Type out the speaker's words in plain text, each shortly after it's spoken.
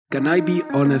Can I be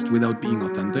honest without being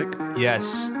authentic?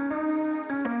 Yes.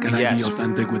 Can I be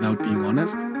authentic without being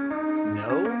honest?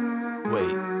 No?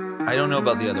 Wait. I don't know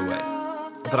about the other way.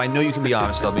 But I know you can be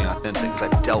honest without being authentic because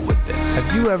I've dealt with this.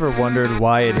 Have you ever wondered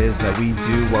why it is that we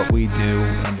do what we do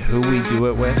and who we do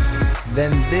it with?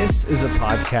 Then this is a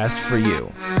podcast for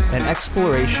you. An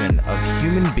exploration of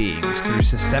human beings through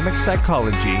systemic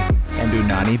psychology and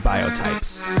Unani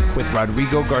biotypes with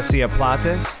Rodrigo Garcia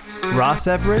Plates, Ross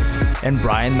Everett, and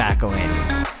Brian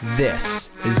McElhaney.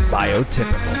 This is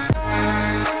Biotypical.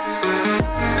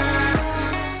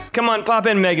 Come on, pop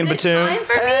in, Megan Batoon. Time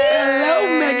for me.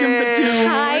 Hello, Megan Batoon.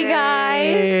 Hi, guys.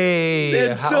 Hey,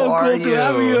 It's so cool to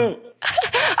have you.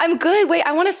 I'm good. Wait,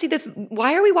 I want to see this.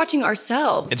 Why are we watching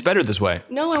ourselves? It's better this way.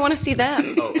 No, I want to see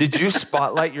them. Did you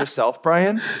spotlight yourself,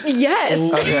 Brian? Yes.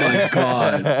 Oh my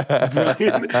God,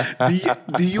 Brian!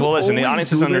 Do you? Well, listen, the always audience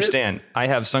do doesn't that? understand. I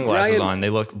have sunglasses Brian- on. They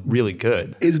look really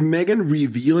good. Is Megan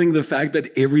revealing the fact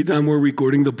that every time we're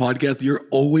recording the podcast, you're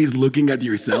always looking at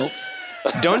yourself?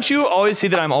 Don't you always see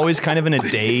that I'm always kind of in a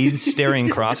daze, staring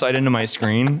cross-eyed into my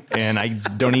screen, and I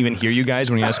don't even hear you guys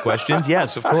when you ask questions?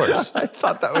 Yes, of course. I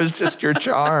thought that was just your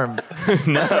charm.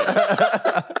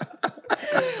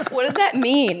 What does that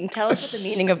mean? Tell us what the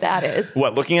meaning of that is.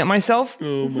 What, looking at myself?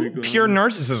 Oh my God! Pure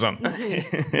narcissism.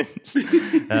 It's,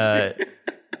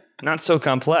 not so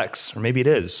complex, or maybe it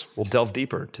is. We'll delve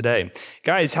deeper today.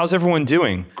 Guys, how's everyone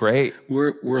doing? Great.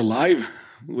 We're live,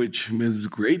 which is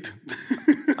great.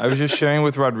 I was just sharing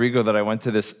with Rodrigo that I went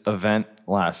to this event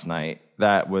last night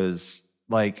that was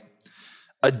like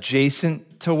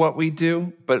adjacent to what we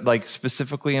do, but like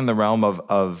specifically in the realm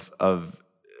of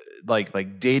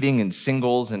like dating and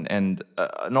singles and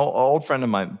an old friend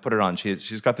of mine put it on.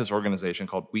 She's got this organization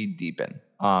called We Deepen,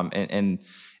 and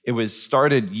it was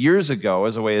started years ago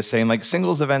as a way of saying like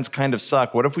singles events kind of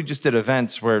suck. What if we just did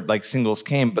events where like singles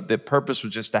came, but the purpose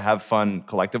was just to have fun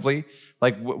collectively?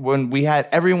 Like when we had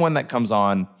everyone that comes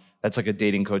on, that's like a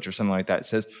dating coach or something like that,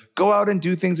 says, go out and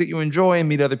do things that you enjoy and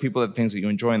meet other people at things that you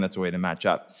enjoy. And that's a way to match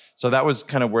up. So that was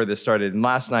kind of where this started. And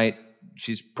last night,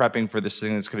 she's prepping for this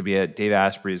thing that's going to be at Dave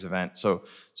Asprey's event. So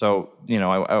you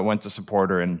know, I went to support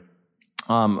her, and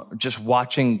just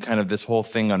watching kind of this whole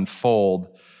thing unfold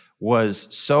was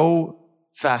so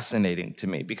fascinating to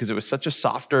me because it was such a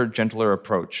softer, gentler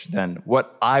approach than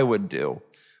what I would do.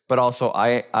 But also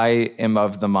I am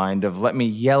of the mind of let me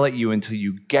yell at you until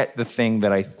you get the thing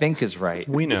that I think is right.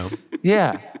 We know.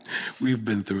 Yeah. We've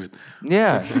been through it.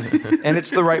 Yeah. And it's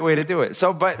the right way to do it.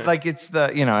 So, but like it's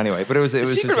the, you know, anyway, but it was The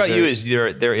secret about you is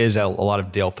there is a lot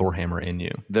of Dale Thorhammer in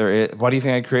you. why do you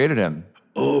think I created him?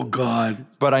 Oh God!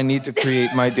 But I need to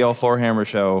create my Dale Thorhammer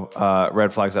show,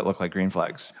 Red Flags That Look Like Green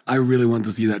Flags. I really want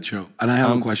to see that show, and I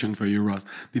have a question for you, Ross.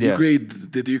 Did yes.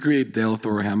 you create Dale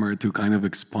Thorhammer to kind of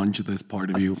expunge this part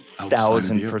of you outside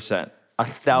of you? 1,000%.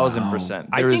 1,000%.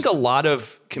 I think a lot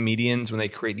of comedians, when they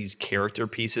create these character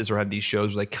pieces or have these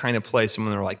shows where they kind of play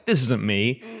someone, they're like, this isn't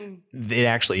me. It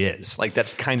actually is. Like,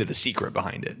 that's kind of the secret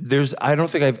behind it. I don't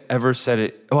think I've ever said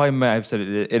it. Oh, I might have said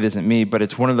it. It isn't me, but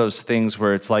it's one of those things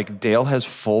where it's like Dale has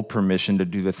full permission to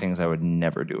do the things I would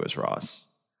never do as Ross.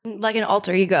 Like an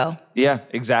alter ego. Yeah,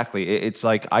 exactly. It's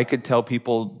like I could tell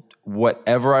people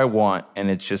whatever I want,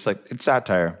 and it's just like, it's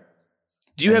satire.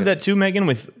 Do you have that too, Megan,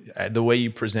 with the way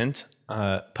you present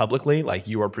publicly? Like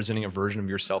you are presenting a version of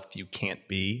yourself that you can't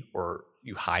be or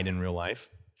you hide in real life?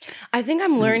 I think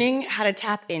I'm learning how to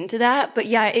tap into that. But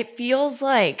yeah, it feels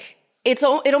like it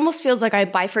almost feels like I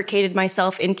bifurcated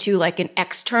myself into like an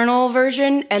external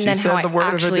version and then how I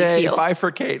actually feel.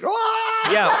 Bifurcate.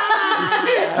 Yeah.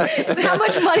 How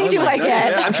much money do I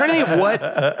get? I'm trying to think of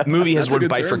what movie has the word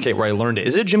good term. bifurcate where I learned it.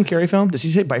 Is it a Jim Carrey film? Does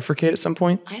he say bifurcate at some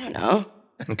point? I don't know.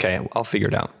 Okay, I'll figure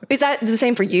it out. Is that the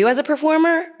same for you as a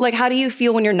performer? Like, how do you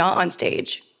feel when you're not on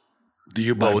stage? Do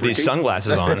you Well, with these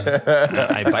sunglasses on,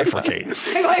 I bifurcate.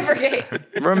 I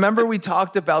forget. Remember we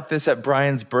talked about this at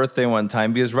Brian's birthday one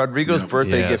time because Rodrigo's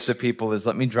birthday Yes. gift to people is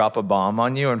let me drop a bomb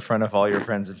on you in front of all your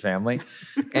friends and family.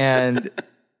 And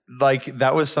like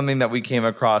that was something that we came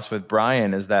across with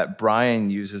Brian is that Brian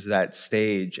uses that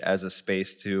stage as a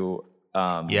space to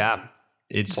Yeah.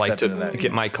 It's like Step into to that.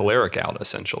 get my choleric out,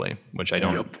 essentially, which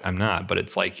I'm not, but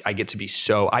it's like I get to be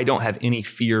I don't have any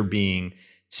fear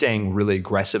saying really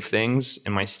aggressive things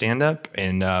in my stand-up.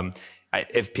 And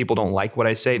if people don't like what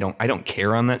I say, I don't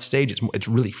care on that stage. It's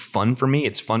really fun for me.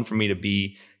 It's fun for me to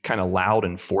be kind of loud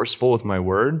and forceful with my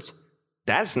words.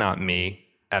 That's not me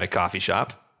at a coffee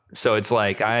shop. So it's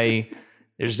like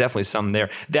there's definitely something there.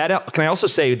 Can I also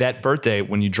say that birthday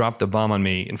when you dropped the bomb on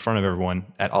me in front of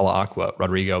everyone at Ala Aqua,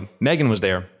 Rodrigo, Megan was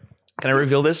there. Can I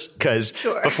reveal this? Because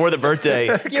before the birthday,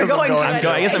 you're going to.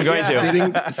 I guess I'm going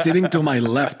to. Sitting to my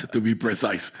left, to be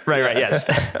precise. Right, yes.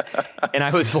 And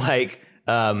I was like,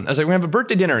 we're gonna have a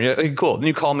birthday dinner. And you're like, cool. And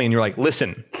you call me and you're like,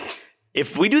 listen,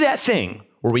 if we do that thing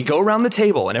where we go around the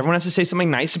table and everyone has to say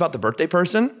something nice about the birthday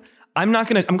person, I'm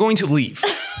going to leave.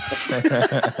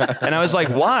 And I was like,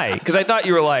 why? Because I thought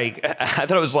it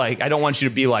was like, I don't want you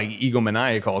to be like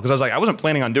egomaniacal. Because I was like, I wasn't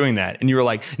planning on doing that. And you were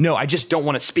like, no, I just don't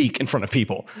want to speak in front of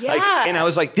people. Yeah. And I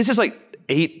was like, this is like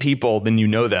 8 people, then you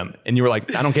know them. And you were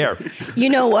like, I don't care. You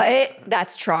know what?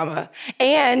 That's trauma.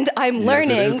 And I'm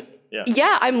learning.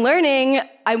 Yeah, I'm learning.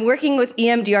 I'm working with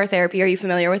EMDR therapy. Are you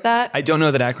familiar with that? I don't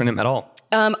know that acronym at all.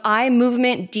 Eye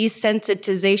movement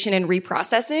desensitization and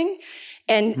reprocessing.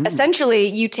 And essentially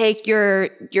you take your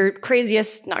not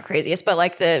craziest, but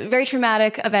like the very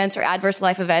traumatic events or adverse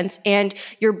life events, and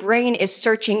your brain is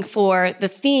searching for the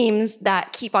themes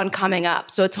that keep on coming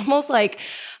up. So it's almost like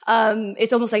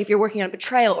if you're working on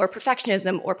betrayal or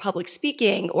perfectionism or public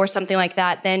speaking or something like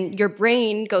that, then your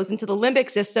brain goes into the limbic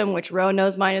system, which Rowan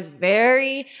knows mine is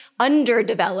very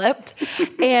underdeveloped.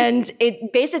 And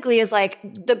it basically is like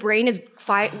the brain is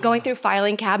going through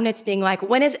filing cabinets being like,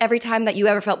 when is every time that you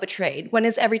ever felt betrayed? When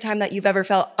is every time that you've ever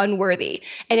felt unworthy?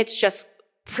 And it's just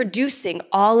producing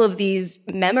all of these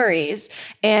memories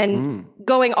and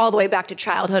going all the way back to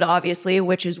childhood, obviously,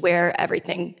 which is where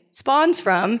everything spawns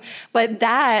from. But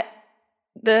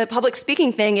the public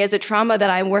speaking thing is a trauma that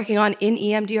I'm working on in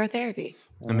EMDR therapy.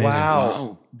 Amazing.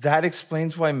 Wow. That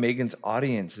explains why Megan's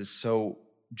audience is so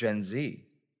Gen Z.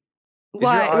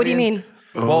 Why? What do you mean?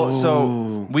 Well,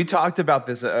 so we talked about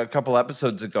this a couple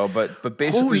episodes ago, but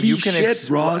basically Holy you can shit,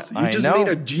 Ross. You just made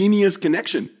a genius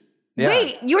connection. Yeah.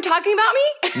 Wait, you were talking about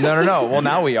me? No. Well,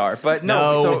 now we are. But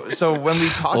no. So when we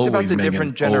talked about the Megan,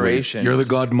 different generations. Always. You're the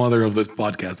godmother of this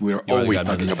podcast. We are always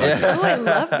talking about you. Oh, I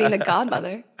love being a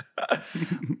godmother.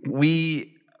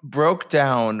 We broke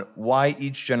down why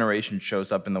each generation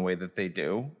shows up in the way that they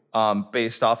do,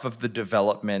 based off of the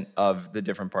development of the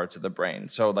different parts of the brain.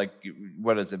 So like,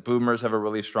 what is it? Boomers have a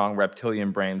really strong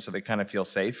reptilian brain, so they kind of feel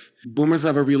safe. Boomers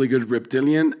have a really good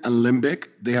reptilian and limbic.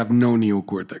 They have no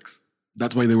neocortex.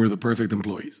 That's why they were the perfect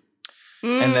employees.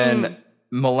 And then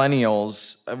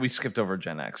millennials, we skipped over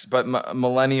Gen X, but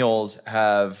millennials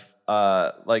have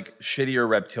like shittier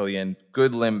reptilian,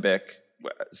 good limbic.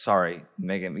 Sorry,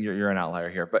 Megan, you're an outlier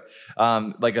here, but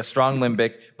like a strong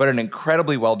limbic, but an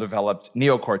incredibly well-developed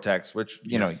neocortex, which,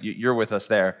 you know, you're with us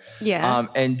there. Yeah.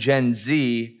 And Gen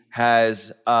Z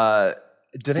has, for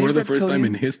the first time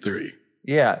in history.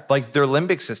 Yeah, like their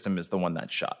limbic system is the one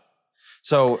that's shot.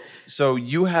 So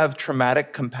you have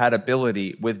traumatic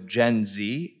compatibility with Gen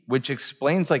Z, which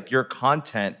explains like your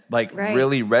content, like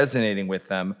really resonating with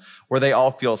them, where they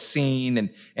all feel seen,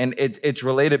 and it's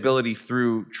relatability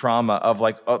through trauma of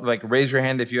like raise your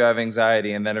hand if you have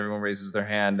anxiety, and then everyone raises their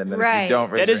hand, and then if you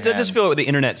don't raise your hand. That just feel what the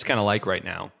internet's kind of like right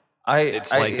now.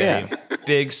 It's like a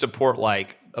big support,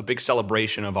 like a big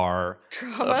celebration of our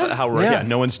of how we're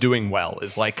no one's doing well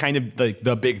is like kind of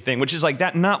the big thing, which is like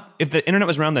that. Not if the internet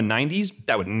was around the 90s,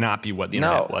 that would not be what the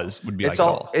internet would be like at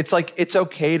all. It's like it's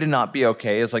okay to not be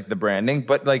okay is like the branding,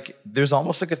 but like there's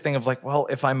almost like a thing of like, well,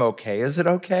 if I'm okay, is it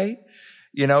okay?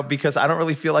 You know, because I don't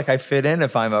really feel like I fit in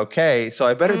if I'm okay, so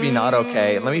I better be not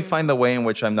okay. Let me find the way in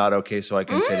which I'm not okay so I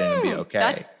can fit in and be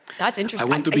okay. That's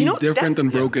interesting. I want to be different and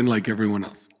broken like everyone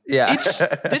else. Yeah.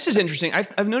 This is interesting.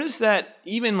 I've noticed that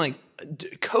even like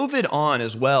COVID on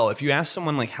as well, if you ask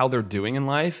someone like how they're doing in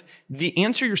life, the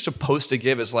answer you're supposed to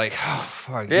give is like, oh,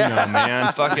 fuck, you know,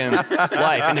 man, fucking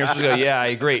life. And you're supposed to go, yeah, I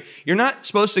agree. You're not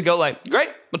supposed to go like, great,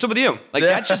 what's up with you? Like,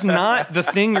 that's just not the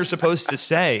thing you're supposed to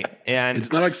say. And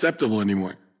it's not acceptable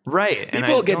anymore. Right.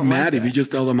 People get mad if you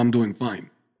just tell them I'm doing fine.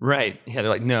 Right. Yeah,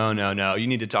 they're like, no. You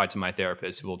need to talk to my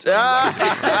therapist who will tell you why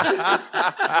you're doing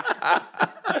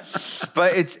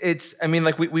But it's I mean,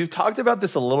 like we've talked about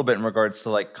this a little bit in regards to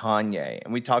like Kanye,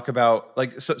 and we talk about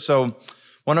like so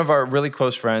one of our really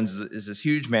close friends is this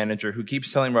huge manager who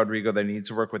keeps telling Rodrigo that he needs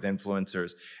to work with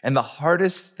influencers. And the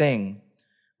hardest thing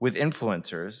with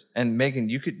influencers, and Megan,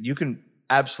 you can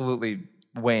absolutely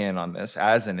weigh in on this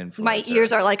as an influencer. My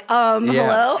ears are like,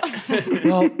 hello?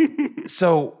 Well,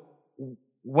 so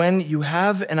when you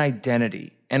have an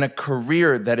identity and a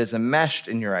career that is enmeshed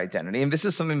in your identity, and this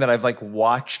is something that I've like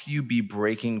watched you be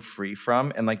breaking free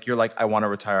from, and like you're like, I want to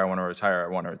retire,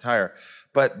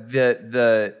 but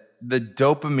the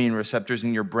dopamine receptors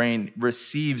in your brain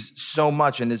receives so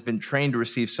much and has been trained to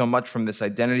receive so much from this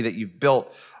identity that you've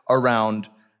built around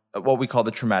what we call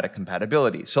the traumatic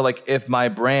compatibility. So like if my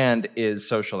brand is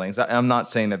social anxiety, I'm not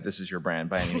saying that this is your brand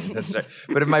by any means necessary,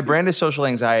 but if my brand is social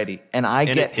anxiety and I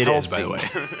get it healthy, is, by the way.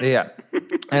 yeah.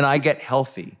 and I get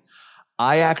healthy,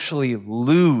 I actually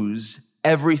lose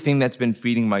everything that's been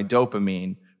feeding my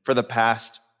dopamine for the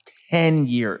past 10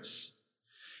 years.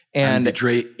 And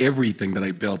betray everything that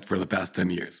I built for the past 10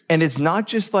 years. And it's not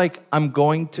just like I'm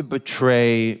going to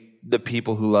betray the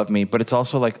people who love me, but it's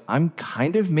also like I'm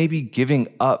kind of maybe giving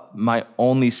up my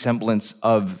only semblance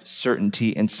of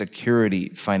certainty and security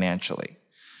financially.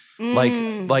 Like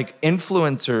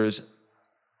influencers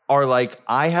are like,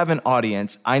 I have an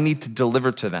audience, I need to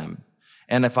deliver to them.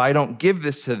 And if I don't give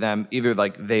this to them, either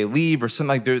like they leave or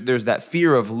something, like there's that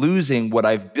fear of losing what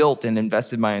I've built and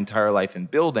invested my entire life in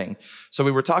building. So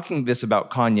we were talking this about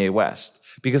Kanye West,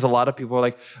 because a lot of people are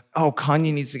like, oh,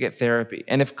 Kanye needs to get therapy.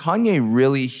 And if Kanye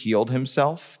really healed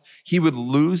himself, he would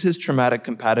lose his traumatic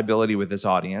compatibility with his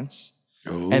audience.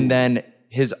 Oh. And then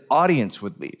his audience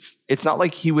would leave. It's not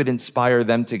like he would inspire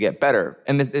them to get better.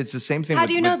 And it's the same thing. How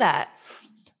do you know that?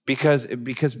 Because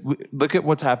look at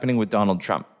what's happening with Donald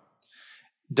Trump.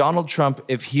 Donald Trump,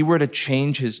 if he were to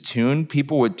change his tune,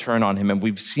 people would turn on him. And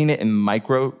we've seen it in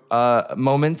micro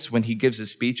moments when he gives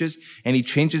his speeches and he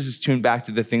changes his tune back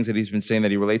to the things that he's been saying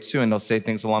that he relates to. And he'll say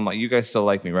things along like, you guys still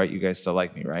like me, right? You guys still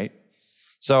like me, right?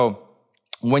 So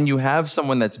when you have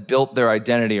someone that's built their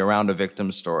identity around a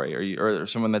victim story or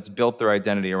someone that's built their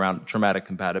identity around traumatic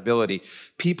compatibility,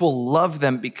 people love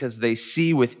them because they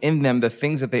see within them the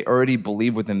things that they already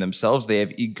believe within themselves. They have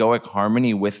egoic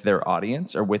harmony with their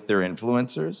audience or with their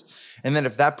influencers. And then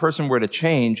if that person were to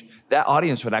change, that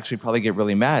audience would actually probably get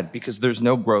really mad because there's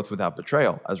no growth without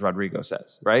betrayal, as Rodrigo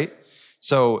says, right?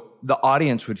 So the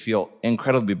audience would feel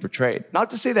incredibly betrayed.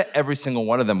 Not to say that every single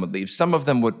one of them would leave. Some of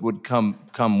them would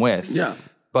come with. Yeah.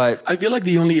 But I feel like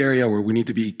the only area where we need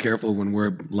to be careful when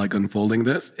we're like unfolding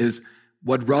this is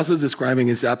what Ross is describing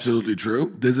is absolutely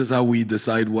true. This is how we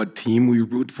decide what team we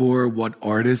root for, what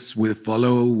artists we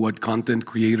follow, what content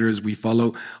creators we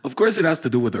follow. Of course, it has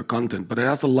to do with their content, but it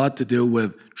has a lot to do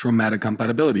with traumatic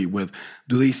compatibility, with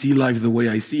do they see life the way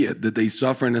I see it? Did they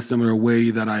suffer in a similar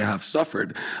way that I have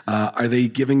suffered? Are they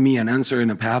giving me an answer in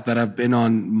a path that I've been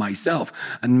on myself?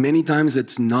 And many times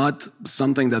it's not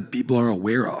something that people are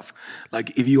aware of.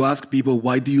 Like if you ask people,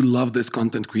 why do you love this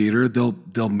content creator?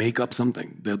 They'll make up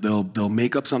something. They'll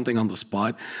make up something on the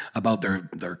spot about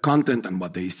their content and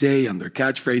what they say and their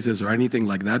catchphrases or anything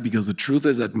like that, because the truth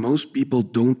is that most people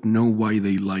don't know why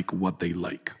they like what they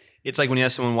like. It's like when you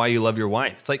ask someone why you love your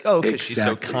wife. It's like, oh, because she's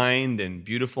so kind and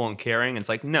beautiful and caring. It's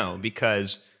like, no,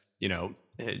 because, you know,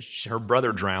 her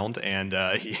brother drowned and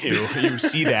you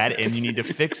see that and you need to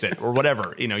fix it or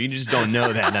whatever. You know, you just don't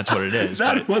know that and that's what it is.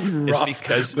 That was rough. It's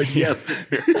because but yes,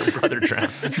 her brother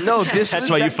drowned. No, that's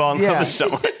why you fall in love with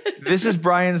someone. This is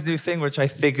Brian's new thing, which I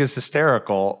think is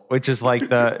hysterical, which is like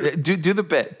the do the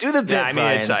bit. Yeah, I mean,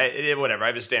 it's whatever. I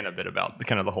have a stand-up bit about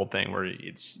kind of the whole thing where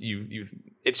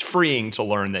it's freeing to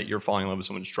learn that you're falling in love with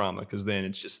someone's trauma, because then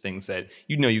it's just things that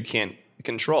you can't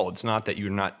control. It's not that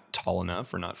you're not tall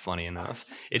enough or not funny enough.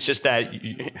 It's just that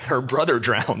her brother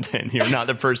drowned and you're not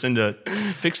the person to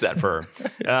fix that for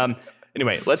her.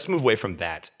 Anyway, let's move away from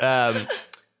that. I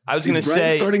was going to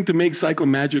say, starting to make psycho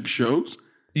magic shows.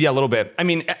 Yeah, a little bit. I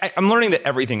mean, I'm learning that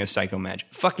everything is psycho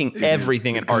magic. Fucking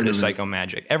everything in art is psycho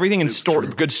magic. Everything in story,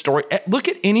 good story. Look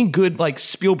at any good like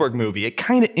Spielberg movie. It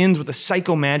kind of ends with a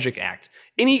psycho magic act.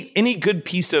 Any good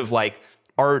piece of like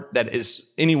art that is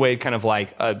anyway kind of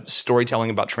like a storytelling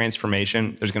about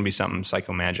transformation, there's going to be something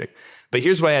psycho magic. But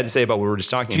here's what I had to say about what we were just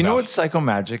talking about. Do you know what psycho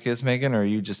magic is, Megan, or are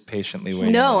you just patiently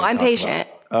waiting? No, I'm patient.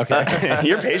 Okay.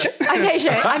 You're patient? I'm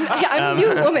patient. I'm a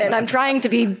new woman. I'm trying to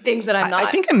be things that I'm not.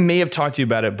 I think I may have talked to you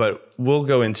about it, but we'll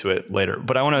go into it later.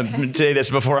 But I want to say this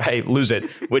before I lose it,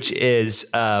 which is,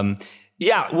 I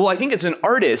think as an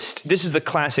artist, this is the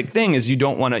classic thing is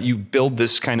you build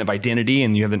this kind of identity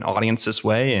and you have an audience this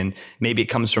way, and maybe it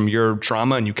comes from your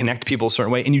trauma and you connect people a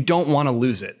certain way and you don't want to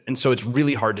lose it. And so it's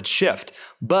really hard to shift.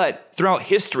 But throughout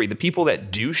history, the people that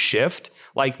do shift,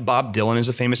 like Bob Dylan is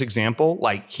a famous example.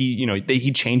 Like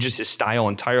he changes his style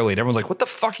entirely. And everyone's like, what the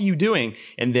fuck are you doing?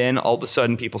 And then all of a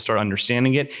sudden people start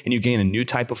understanding it and you gain a new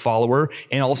type of follower.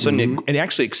 And all of a sudden it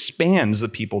actually expands the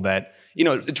people that,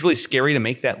 it's really scary to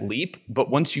make that leap. But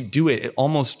once you do it, it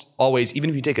almost always, even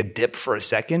if you take a dip for a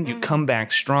second, you come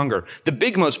back stronger.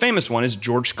 The most famous one is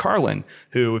George Carlin,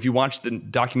 who, if you watch the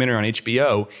documentary on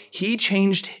HBO, he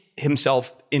changed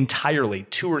himself entirely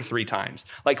 2 or 3 times,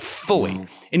 like fully. Wow.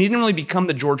 And he didn't really become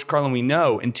the George Carlin we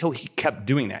know until he kept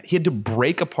doing that. He had to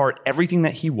break apart everything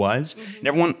that he was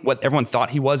and what everyone thought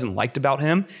he was and liked about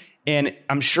him. And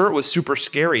I'm sure it was super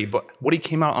scary, but what he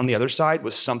came out on the other side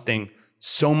was something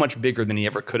so much bigger than he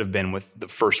ever could have been with the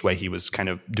first way he was kind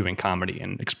of doing comedy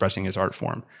and expressing his art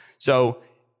form. So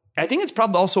I think it's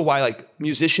probably also why like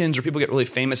musicians or people get really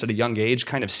famous at a young age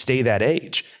kind of stay that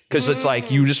age. Because it's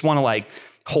like you just want to like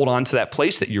hold on to that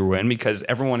place that you were in because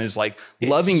everyone is like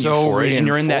loving you for it. And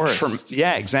you're in that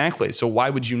yeah, exactly. So why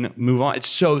would you move on? It's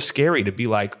so scary to be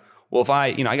like, well, if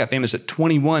I got famous at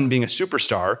 21 being a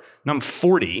superstar and I'm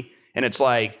 40 and it's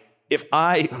like, if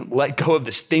I let go of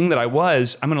this thing that I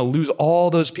was, I'm going to lose all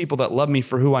those people that love me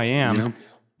for who I am. Yeah.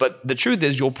 But the truth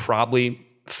is you'll probably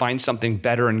find something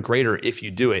better and greater if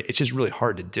you do it. It's just really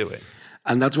hard to do it.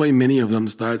 And that's why many of them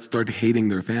start hating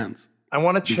their fans. I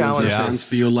want to challenge their fans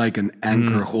feel like an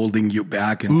anchor holding you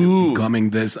back into becoming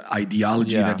this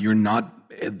ideology that you're not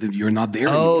there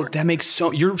anymore. That makes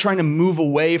you're trying to move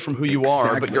away from who you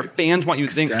are, but your fans want you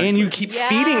to think, and you keep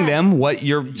feeding them what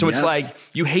you're, so it's like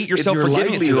you hate yourself for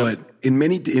giving it to them. In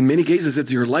many cases,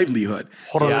 it's your livelihood.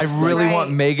 Hold on, I really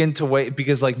want Megan to wait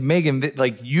because like Megan,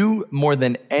 like you more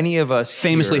than any of us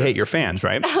famously hate your fans,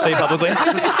 right? Say it publicly.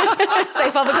 Say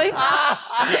it publicly.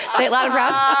 Say it loud and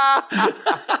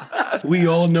proud. We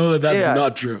all know that's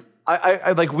not true.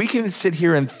 I like we can sit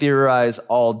here and theorize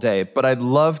all day, but I'd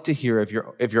love to hear if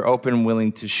you're open and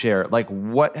willing to share.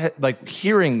 Like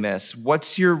hearing this,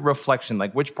 what's your reflection?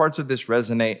 Like which parts of this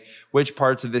resonate? Which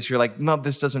parts of this you're like, no,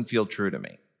 this doesn't feel true to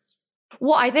me.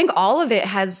 Well, I think all of it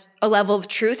has a level of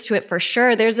truth to it for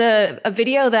sure. There's a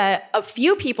video that a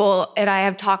few people and I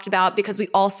have talked about because we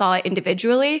all saw it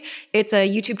individually. It's a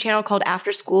YouTube channel called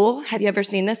After School. Have you ever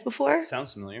seen this before?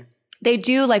 Sounds familiar. They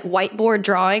do like whiteboard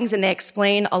drawings and they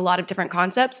explain a lot of different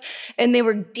concepts. And they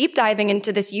were deep diving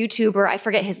into this YouTuber. I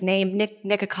forget his name, Nick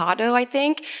Nicocado, I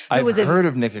think. I've heard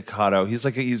of Nicocado.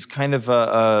 He's kind of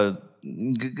a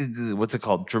what's it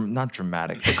called? Not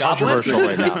dramatic, but controversial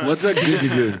right now. What's that?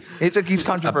 He's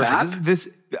controversial.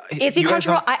 Is he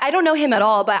controversial? I don't know him at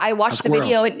all, but I watched the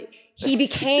video and he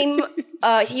became,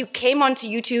 he came onto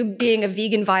YouTube being a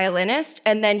vegan violinist,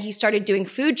 and then he started doing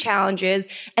food challenges,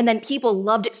 and then people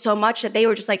loved it so much that they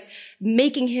were just like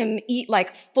making him eat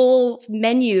like full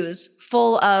menus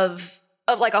full of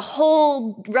like a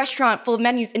whole restaurant full of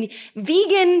menus, and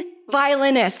vegan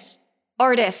violinist,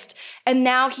 artist, and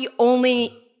now he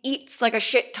only eats like a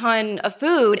shit ton of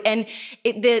food, and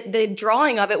the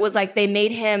drawing of it was like they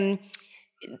made him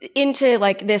into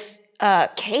like this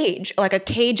cage, like a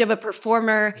cage of a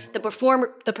performer. The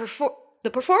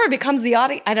performer becomes the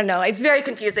audience. I don't know. It's very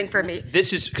confusing for me.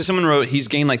 This is because someone wrote he's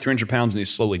gained like 300 pounds and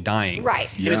he's slowly dying. Right.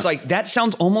 And it's like, that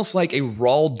sounds almost like a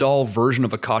Roald Dahl version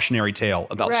of a cautionary tale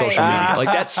about social media. Like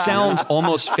that sounds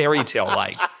almost fairy tale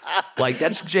like. Like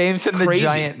that's James and crazy. The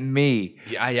Giant Me.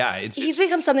 Yeah. He's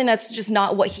become something that's just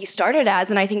not what he started as.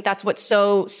 And I think that's what's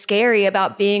so scary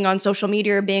about being on social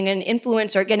media or being an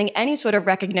influencer, getting any sort of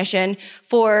recognition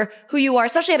for who you are,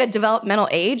 especially at a developmental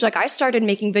age. Like I started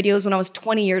making videos when I was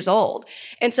 20 years old.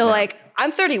 And so like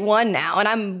I'm 31 now and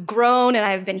I'm grown and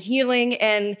I've been healing,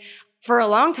 and for a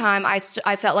long time, I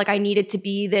felt like I needed to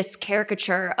be this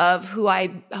caricature of who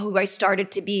I started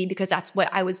to be, because that's what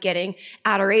I was getting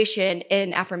adoration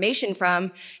and affirmation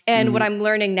from. And what I'm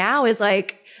learning now is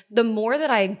like, the more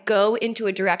that I go into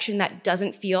a direction that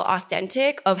doesn't feel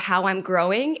authentic of how I'm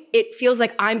growing, it feels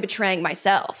like I'm betraying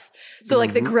myself. So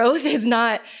like the growth is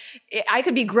not, I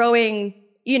could be growing,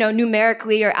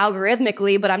 numerically or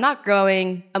algorithmically, but I'm not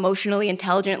growing emotionally,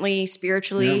 intelligently,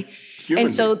 spiritually.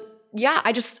 And so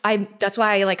that's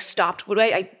why I like stopped.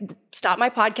 I stopped my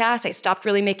podcast. I stopped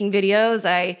really making videos.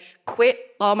 I quit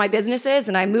all my businesses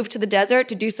and I moved to the desert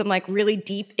to do some like really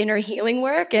deep inner healing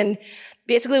work. And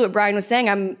basically what Brian was saying,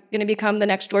 I'm going to become the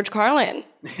next George Carlin.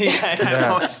 I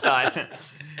almost thought you're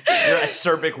a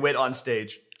acerbic wit on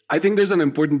stage. I think there's an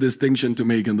important distinction to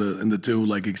make in the two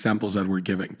like examples that we're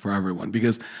giving for everyone,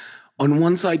 because on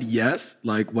one side, yes,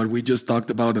 like what we just talked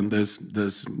about in this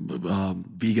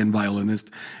vegan violinist,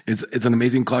 it's an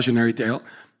amazing cautionary tale.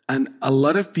 And a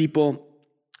lot of people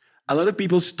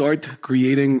start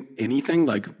creating anything,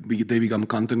 like they become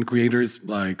content creators,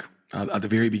 like at the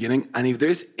very beginning. And if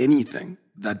there's anything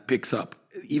that picks up,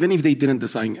 even if they didn't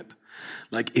design it,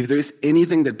 like if there's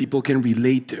anything that people can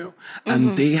relate to,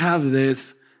 and they have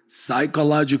this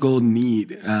psychological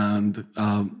need, and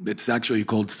it's actually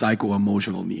called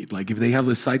psycho-emotional need. Like if they have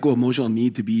the psycho-emotional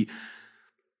need to be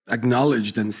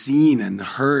acknowledged and seen and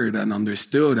heard and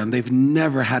understood, and they've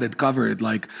never had it covered,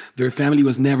 like their family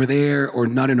was never there or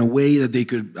not in a way that they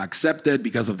could accept it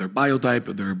because of their biotype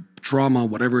or their trauma,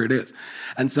 whatever it is,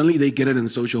 and suddenly they get it in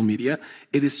social media,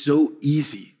 it is so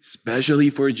easy, especially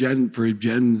for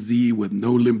Gen Z with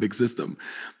no limbic system,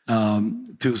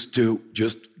 to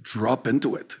just drop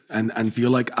into it and feel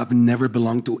like I've never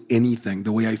belonged to anything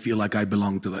the way I feel like I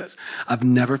belong to this. I've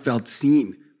never felt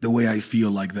seen the way I feel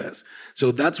like this.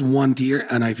 So that's one tier.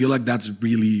 And I feel like that's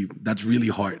really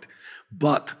hard.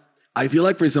 But I feel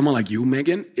like for someone like you,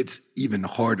 Megan, it's even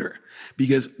harder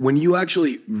because when you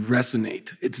actually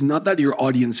resonate, it's not that your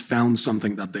audience found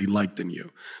something that they liked in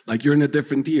you. Like you're in a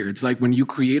different tier. It's like when you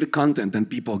create a content and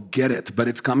people get it, but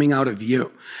it's coming out of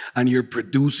you and you're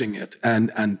producing it.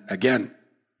 And again,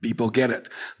 people get it.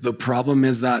 The problem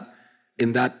is that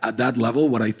at that level,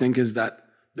 what I think is that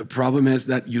the problem is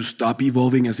that you stop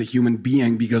evolving as a human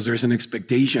being because there's an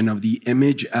expectation of the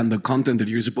image and the content that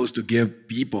you're supposed to give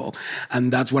people.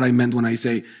 And that's what I meant when I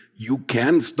say you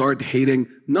can start hating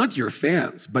not your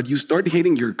fans, but you start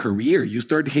hating your career. You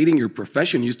start hating your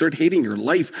profession. You start hating your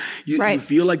life. You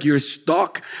feel like you're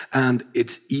stuck, and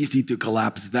it's easy to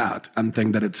collapse that and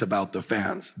think that it's about the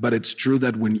fans. But it's true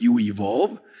that when you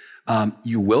evolve,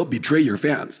 you will betray your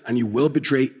fans and you will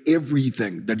betray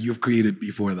everything that you've created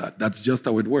before that. That's just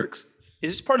how it works.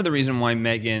 Is this part of the reason why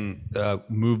Megan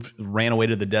ran away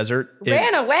to the desert?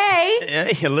 Ran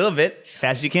away? A little bit.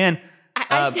 Fast as you can.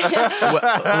 The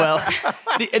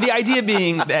idea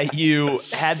being that you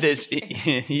had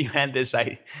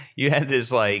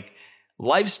this like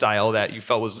lifestyle that you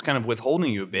felt was kind of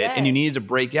withholding you a bit, and you needed to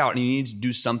break out and you needed to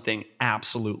do something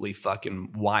absolutely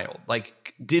fucking wild.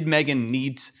 Like, did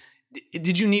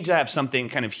you need to have something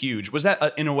kind of huge? Was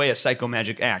that in a way a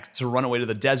psychomagic act to run away to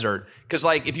the desert? Because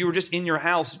like if you were just in your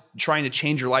house trying to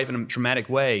change your life in a traumatic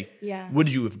way, would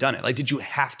you have done it? Like, did you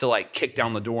have to like kick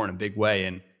down the door in a big way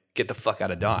and get the fuck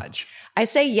out of Dodge? I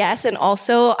say yes. And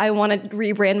also I want to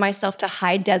rebrand myself to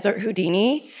High Desert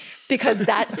Houdini because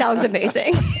that sounds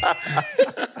amazing.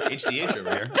 HDH over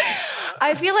here.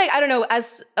 I feel like, I don't know,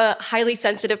 as a highly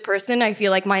sensitive person, I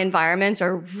feel like my environments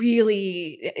are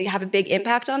really have a big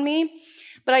impact on me.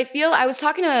 But I was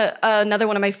talking to another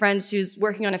one of my friends who's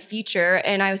working on a feature,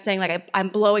 and I was saying like, I'm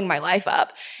blowing my life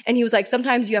up. And he was like,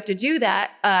 sometimes you have to do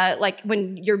that. Like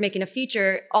when you're making a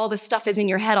feature, all the stuff is in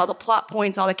your head, all the plot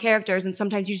points, all the characters. And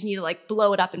sometimes you just need to like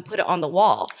blow it up and put it on the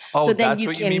wall. Oh, so then that's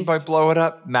what you mean by blow it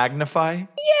up? Magnify? Yeah,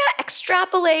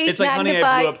 extrapolate, it's like magnify. Honey,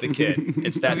 I Blew Up the Kid.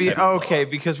 It's that type of okay,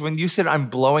 because when you said I'm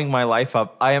blowing my life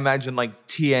up, I imagine like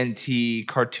TNT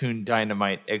cartoon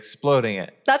dynamite exploding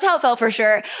it. That's how it felt for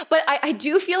sure. But I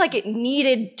do feel like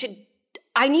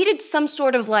I needed some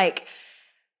sort of like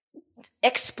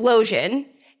explosion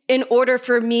in order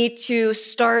for me to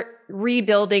start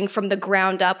rebuilding from the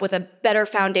ground up with a better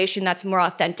foundation that's more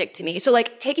authentic to me. So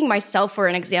like taking myself for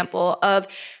an example of,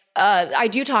 I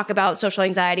do talk about social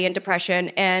anxiety and depression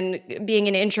and being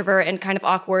an introvert and kind of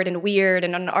awkward and weird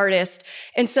and an artist.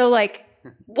 And so like,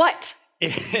 what?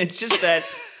 It's just that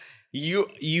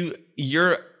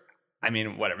you're, I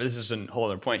mean, whatever, this is a whole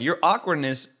other point. Your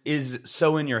awkwardness is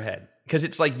so in your head because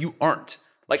it's like you aren't.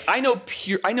 Like I know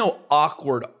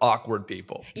awkward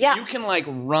people. Yeah. You can like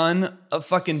run a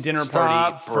fucking dinner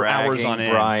party for hours on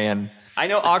end. Brian. I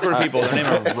know awkward people. Their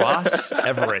name is Ross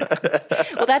Everett.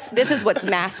 Well, this is what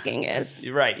masking is.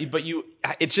 Right. But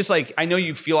it's just like, I know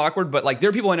you feel awkward, but like there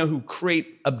are people I know who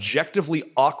create objectively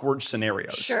awkward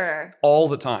scenarios. Sure. All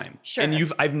the time. Sure.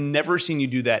 And I've never seen you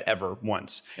do that ever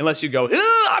once. Unless you go,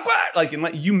 awkward! Like,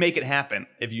 and you make it happen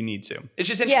if you need to. It's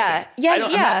just interesting. Yeah.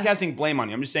 I'm not casting blame on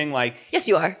you. I'm just saying like. Yes,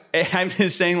 you are. I'm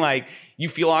just saying like, you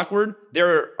feel awkward.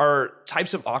 There are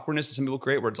types of awkwardness that some people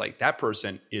create where it's like, that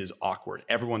person is awkward.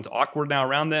 Everyone's awkward now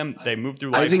around them. They move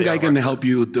through life. I think I can help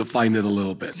you define it a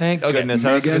little bit. Thank goodness.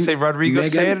 I was going to say, Rodrigo,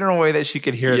 say it in a way that she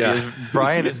could hear it.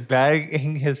 Brian is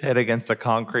banging his head against a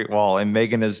concrete wall, and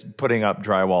Megan is putting up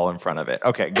drywall in front of it.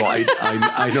 Okay, go on.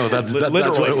 I know. That's what it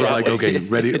was like. Okay,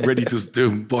 ready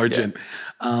to barge in.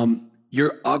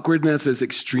 Your awkwardness is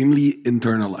extremely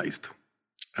internalized.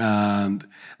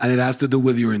 And it has to do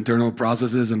with your internal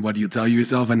processes and what you tell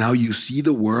yourself and how you see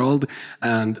the world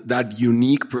and that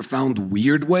unique, profound,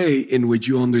 weird way in which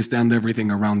you understand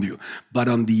everything around you. But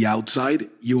on the outside,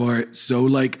 you are so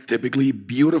like typically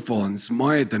beautiful and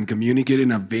smart and communicate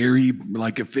in a very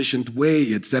like efficient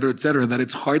way, et cetera, that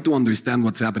it's hard to understand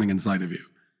what's happening inside of you.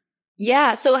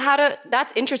 Yeah. So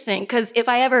that's interesting because if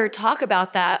I ever talk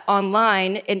about that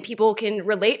online and people can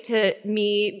relate to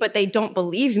me, but they don't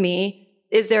believe me,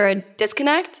 is there a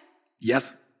disconnect?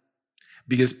 Yes.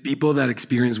 Because people that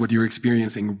experience what you're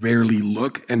experiencing rarely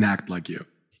look and act like you.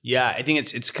 Yeah, I think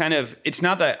it's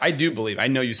not that I do believe, I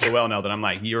know you so well now that I'm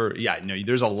like,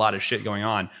 there's a lot of shit going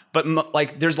on. But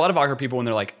like, there's a lot of awkward people when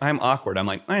they're like, I'm awkward. I'm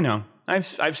like, I know.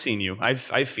 I've seen you. I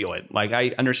feel it. Like,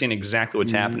 I understand exactly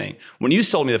what's happening. When you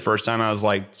told me the first time, I was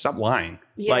like, stop lying.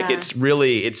 Yeah. Like,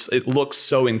 it looks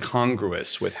so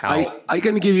incongruous with how. I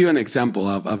can give you an example,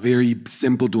 a very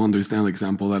simple to understand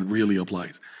example that really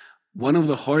applies. One of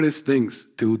the hardest things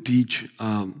to teach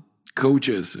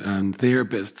coaches and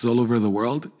therapists all over the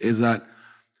world is that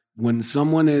when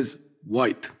someone is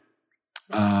white,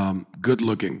 good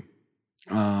looking,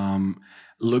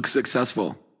 looks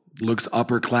successful, looks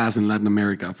upper class in Latin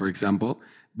America, for example,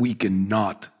 we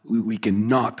cannot,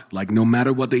 like, no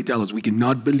matter what they tell us, we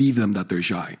cannot believe them that they're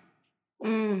shy.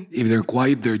 If they're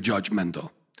quiet, they're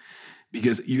judgmental.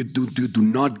 Because you do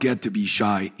not get to be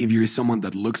shy if you're someone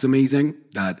that looks amazing,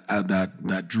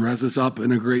 that dresses up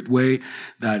in a great way,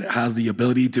 that has the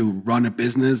ability to run a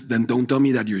business. Then don't tell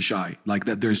me that you're shy. Like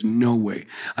that, there's no way.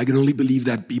 I can only believe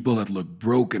that people that look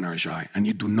broken are shy, and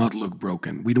you do not look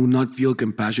broken. We do not feel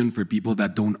compassion for people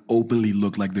that don't openly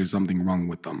look like there's something wrong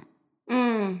with them.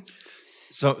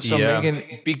 So Megan,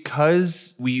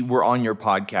 because we were on your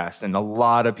podcast and a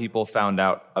lot of people found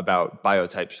out about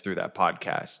biotypes through that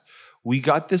podcast, we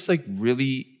got this like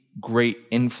really great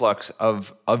influx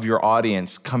of your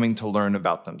audience coming to learn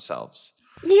about themselves.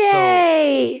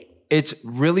 Yay! So it's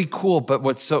really cool. But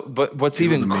what's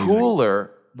even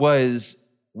cooler was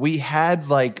we had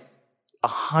like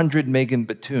 100 Megan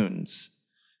Battuns.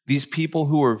 These people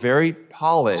who were very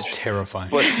polished, it's terrifying,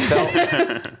 but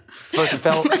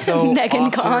felt so Megan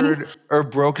awkward or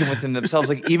broken within themselves.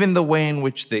 Like even the way in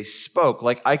which they spoke,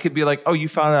 like I could be like, "Oh, you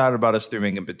found out about us through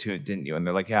Megan Battuns, didn't you?" And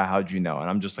they're like, "Yeah, how'd you know?" And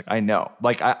I'm just like, "I know.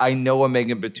 Like I know a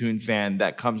Megan Battuns fan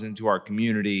that comes into our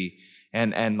community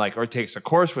and like or takes a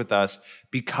course with us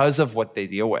because of what they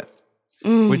deal with,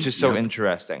 which is so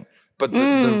interesting." But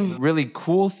the really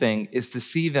cool thing is to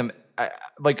see them.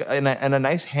 And a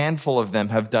nice handful of them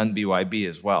have done BYB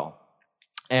as well.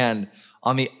 And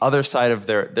on the other side of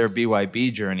their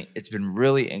BYB journey, it's been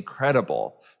really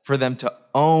incredible for them to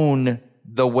own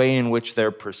the way in which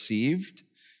they're perceived.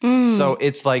 So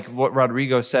it's like what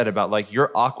Rodrigo said about like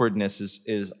your awkwardness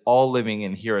is all living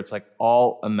in here. It's like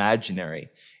all imaginary.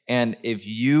 And if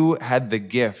you had the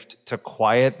gift to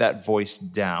quiet that voice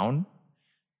down,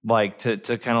 like to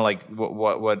kind of like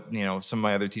what you know some of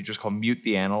my other teachers call mute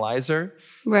the analyzer,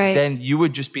 right? Then you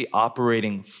would just be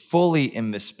operating fully in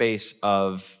the space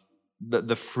of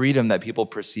the freedom that people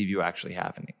perceive you actually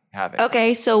having.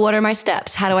 Okay, so what are my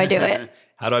steps? How do I do it?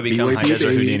 How do I become High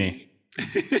Desert Houdini?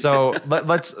 So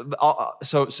let's.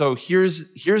 So here's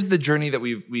the journey that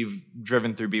we've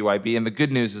driven through BYB, and the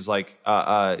good news is like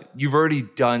you've already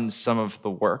done some of the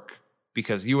work.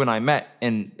 Because you and I met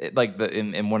in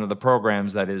one of the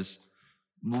programs that is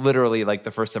literally like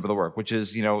the first step of the work, which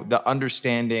is, you know, the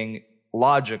understanding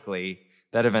logically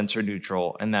that events are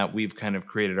neutral and that we've kind of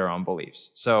created our own beliefs.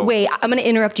 So wait, I'm going to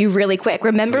interrupt you really quick.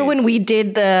 Remember when we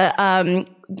did the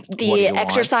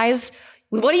exercise?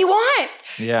 What do you want?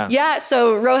 Yeah.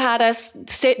 So Ro had us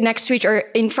sit next to each or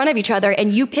in front of each other,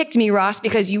 and you picked me, Ross,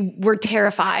 because you were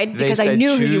terrified because I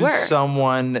knew who you were.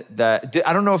 Someone that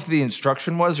I don't know if the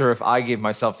instruction was or if I gave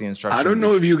myself the instruction. I don't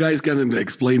know if you guys can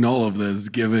explain all of this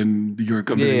given your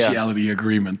confidentiality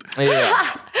agreement.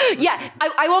 Yeah. Yeah,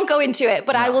 I won't go into it,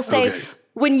 but I will say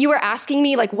when you were asking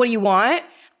me like, what do you want?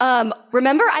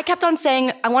 Remember, I kept on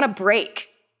saying I want a break.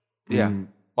 Yeah.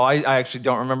 Well, I actually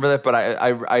don't remember that, but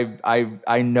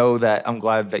I know that. I'm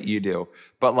glad that you do.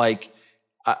 But like,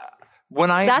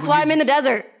 that's why I'm in the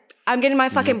desert. I'm getting my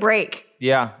fucking break.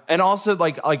 Yeah, and also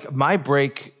like my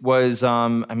break was,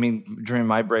 during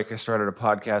my break I started a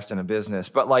podcast and a business,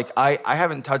 but like I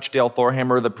haven't touched Dale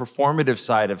Thorhammer, the performative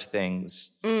side of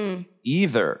things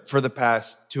either for the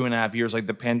past 2.5 years. Like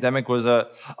the pandemic was a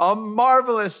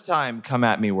marvelous time. Come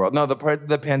at me, world. No,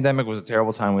 the pandemic was a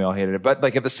terrible time. We all hated it, but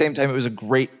like at the same time, it was a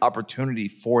great opportunity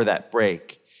for that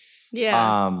break.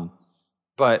 Yeah.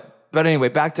 But anyway,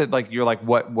 back to like you're like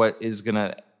what is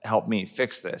gonna help me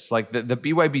fix this? Like the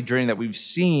BYB journey that we've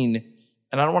seen,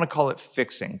 and I don't want to call it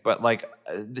fixing, but like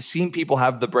seeing people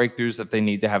have the breakthroughs that they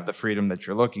need to have the freedom that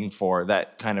you're looking for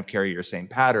that kind of carry your same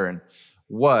pattern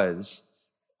was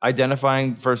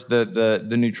identifying first the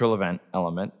neutral event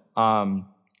element,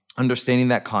 understanding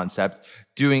that concept,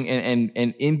 doing and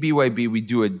in BYB we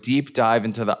do a deep dive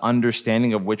into the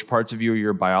understanding of which parts of you are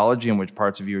your biology and which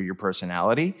parts of you are your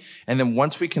personality. And then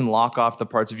once we can lock off the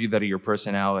parts of you that are your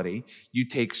personality, you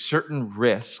take certain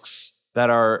risks that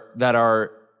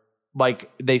are like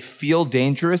they feel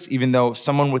dangerous, even though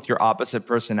someone with your opposite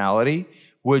personality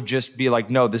would just be like,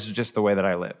 no, this is just the way that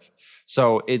I live.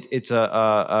 So it's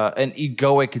an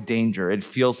egoic danger. It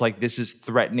feels like this is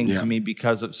threatening to me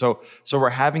because of so we're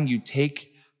having you take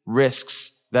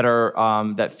risks that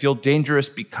are that feel dangerous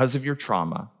because of your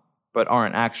trauma, but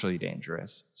aren't actually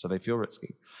dangerous. So they feel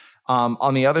risky.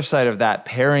 On the other side of that,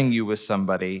 pairing you with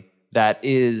somebody that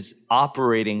is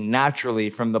operating naturally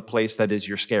from the place that is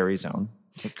your scary zone.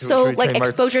 So like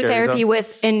exposure therapy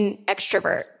with an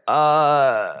extrovert.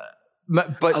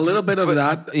 But a little bit of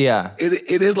that. Yeah.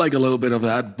 It is like a little bit of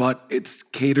that, but it's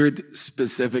catered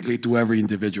specifically to every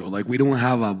individual. Like we don't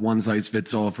have a one size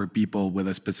fits all for people with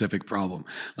a specific problem.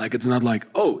 Like it's not like,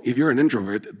 oh, if you're an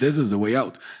introvert, this is the way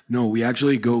out. No, we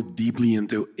actually go deeply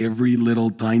into every little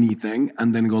tiny thing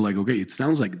and then go like, okay, it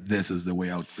sounds like this is the way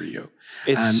out for you.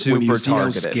 It's and super when you see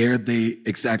targeted. how scared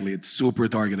it's super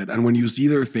targeted. And when you see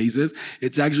their faces,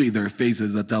 it's actually their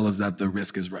faces that tell us that the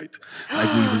risk is right.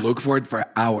 Like we look for it for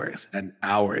hours and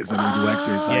hours and we do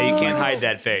exercise. Yeah, you can't hide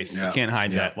that face. Yeah. You can't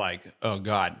hide Yeah. that. Like, oh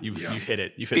God, you hit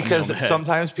it. You hit the Because nail on the head.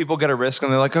 sometimes people get a risk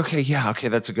and they're like, okay,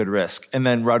 that's a good risk. And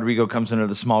then Rodrigo comes into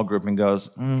the small group and goes,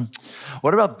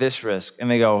 what about this risk?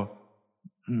 And they go,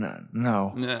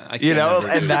 no. Nah, I can't You know, ever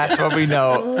do and that's when we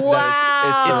know Wow. that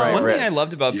it's the It's right one risk. thing I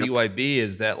loved about Yep. BYB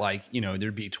is that like, you know,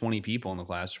 there'd be 20 people in the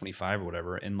class, 25 or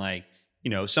whatever. And like, you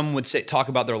know, someone would talk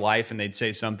about their life and they'd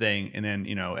say something and then,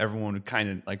 you know, everyone would kind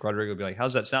of like Rodrigo would be like,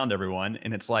 how's that sound, everyone?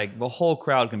 And it's like the whole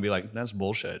crowd can be like, that's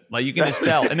bullshit. Like you can just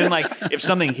tell. And then like if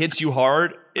something hits you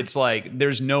hard, it's like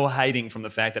there's no hiding from the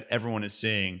fact that everyone is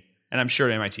seeing. And I'm sure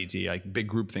at MITT, like big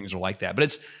group things are like that.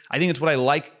 But I think it's what I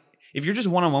like. If you're just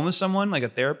one-on-one with someone, like a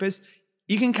therapist,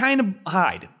 you can kind of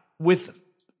hide. With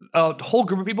a whole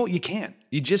group of people, you can't.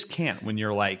 You just can't when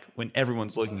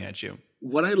everyone's looking at you.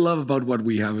 What I love about what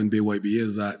we have in BYB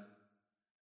is that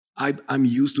I'm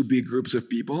used to big groups of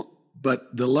people,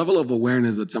 but the level of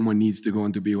awareness that someone needs to go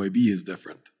into BYB is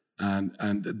different.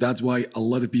 And that's why a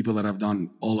lot of people that have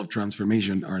done all of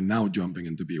transformation are now jumping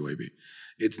into BYB.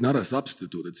 It's not a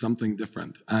substitute. It's something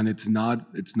different. And it's not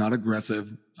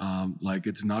aggressive. Like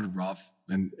it's not rough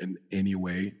in any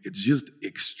way. It's just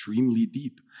extremely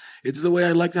deep. It's the way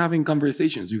I like having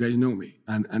conversations. You guys know me.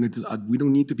 And it's, we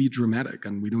don't need to be dramatic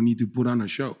and we don't need to put on a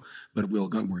show, but we're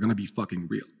going to be fucking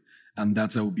real. And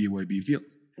that's how BYB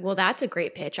feels. Well, that's a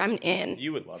great pitch. I'm in.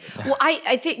 You would love it. Well,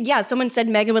 I think, yeah, someone said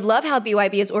Megan would love how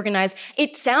BYB is organized.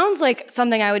 It sounds like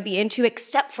something I would be into,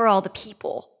 except for all the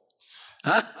people.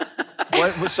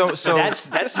 So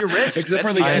That's your risk. Except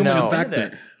for That's the I human know.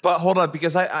 factor. But hold on,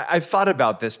 because I've thought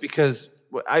about this because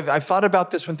I've thought about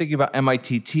this when thinking about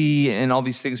MITT and all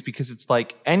these things because it's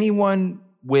like anyone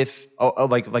with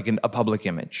a public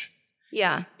image,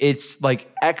 Yeah. it's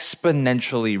like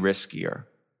exponentially riskier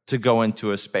to go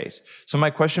into a space. So my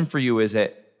question for you is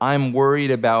that I'm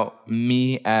worried about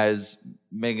me as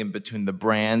Megan Batoon, the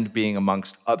brand being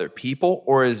amongst other people,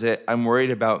 or is it I'm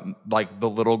worried about like the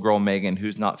little girl Megan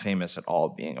who's not famous at all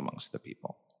being amongst the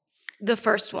people? The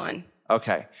first one.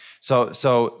 Okay.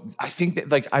 So I think that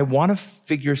like I want to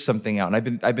figure something out.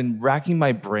 And I've been racking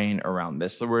my brain around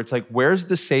this where it's like, where's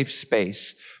the safe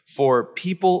space for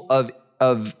people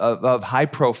of high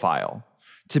profile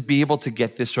to be able to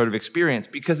get this sort of experience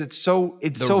because it's so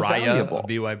Raya valuable. of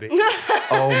BYB.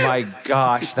 Oh my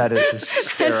gosh, that is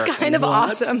hysterical. That's kind of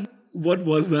awesome. What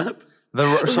was that?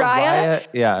 Raya?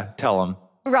 Yeah, tell them.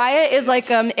 Raya is like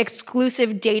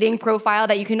exclusive dating profile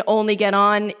that you can only get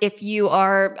on if you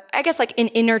are, I guess, like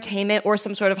in entertainment or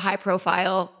some sort of high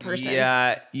profile person.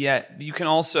 Yeah. You can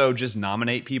also just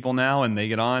nominate people now and they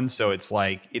get on. So it's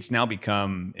like, it's now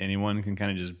become anyone can kind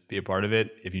of just be a part of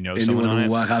it if you know someone on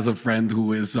Anyone it. who has a friend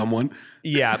who is someone.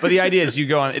 Yeah, but the idea is you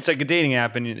go on, it's like a dating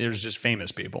app and there's just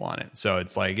famous people on it. So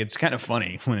it's like, it's kind of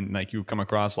funny when like you come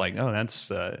across like, oh,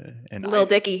 that's Lil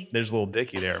Dicky. There's Lil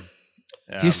Dicky there.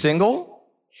 He's single?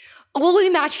 Well, we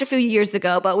matched a few years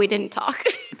ago, but we didn't talk.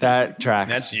 That tracks.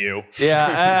 That's you. Yeah.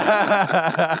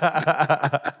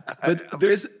 But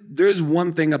there's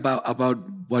one thing about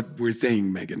what we're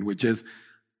saying, Megan, which is,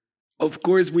 of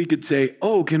course, we could say,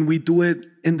 oh, can we do it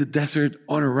in the desert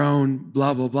on our own,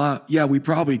 blah, blah, blah. Yeah, we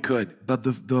probably could. But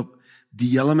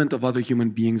the element of other human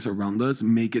beings around us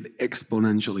make it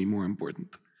exponentially more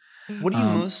important. What are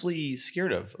you mostly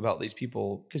scared of about these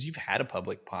people? Because you've had a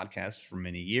public podcast for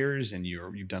many years and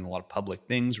you've done a lot of public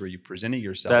things where you've presented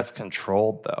yourself. That's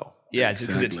controlled though. Yeah, it's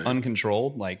because it's Exactly.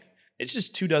 uncontrolled. Like it's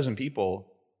just 24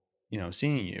 people,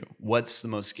 seeing you. What's the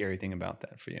most scary thing about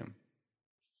that for you?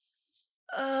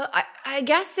 I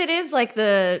guess it is like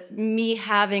me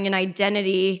having an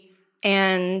identity,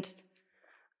 and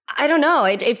I don't know.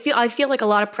 I feel like a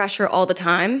lot of pressure all the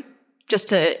time just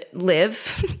to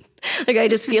live. Like I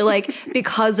just feel like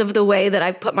because of the way that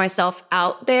I've put myself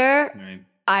out there,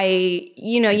 Right.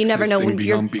 you never know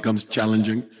when becomes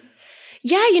challenging.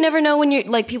 Yeah, you never know when you're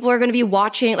like people are going to be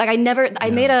watching. Like I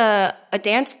made a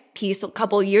dance piece a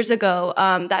couple of years ago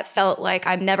that felt like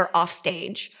I'm never off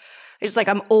stage. It's like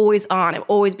I'm always on. I'm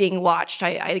always being watched.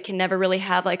 I can never really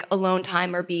have like alone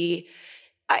time or be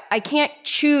I can't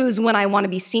choose when I want to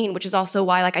be seen, which is also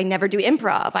why like I never do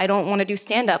improv. I don't want to do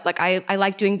stand up. Like I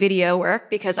like doing video work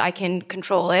because I can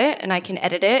control it and I can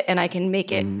edit it and I can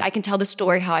make it, I can tell the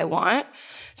story how I want.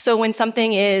 So when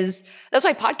something is, that's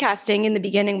why podcasting in the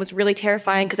beginning was really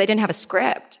terrifying because I didn't have a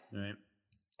script. Right.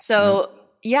 So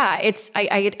yeah, it's,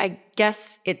 I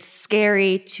guess it's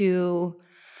scary to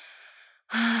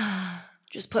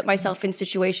just put myself in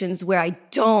situations where I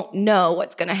don't know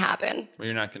what's going to happen. Well,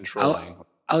 you're not controlling.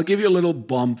 I'll give you a little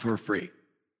bomb for free.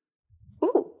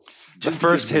 Ooh. The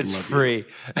first hit's free.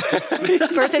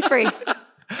 First hit's free.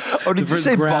 Oh, did you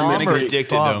say bomb I'm or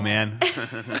addicted bump? though, man.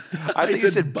 I think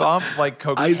you said bump like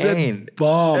cocaine. I said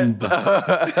bomb.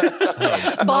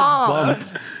 Bomb.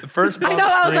 The first bump. I know.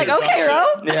 I was like, okay, Ro.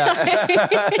 Yeah.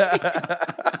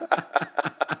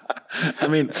 I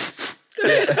mean,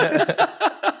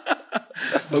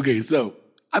 okay, so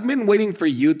I've been waiting for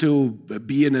you to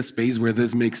be in a space where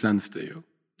this makes sense to you.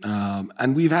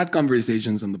 And we've had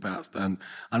conversations in the past, and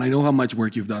I know how much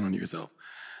work you've done on yourself.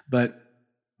 But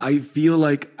I feel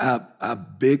like a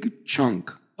big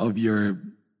chunk of your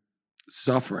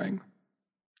suffering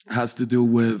has to do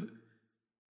with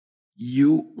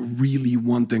you really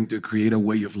wanting to create a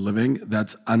way of living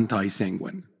that's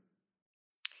anti-sanguine.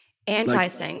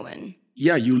 Anti-sanguine.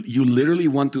 Yeah, you literally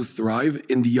want to thrive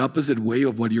in the opposite way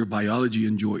of what your biology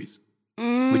enjoys,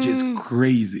 which is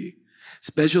crazy.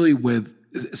 Especially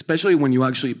when you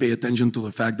actually pay attention to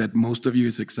the fact that most of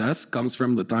your success comes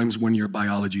from the times when your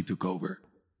biology took over.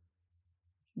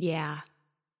 Yeah.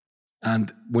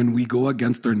 And when we go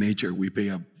against our nature, we pay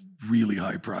a really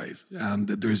high price, and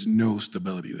there's no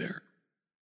stability there.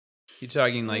 You're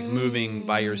talking like moving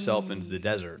by yourself into the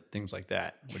desert, things like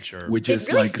that, which is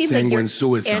really like seems sanguine you're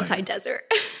suicide. Anti-desert.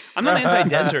 I'm not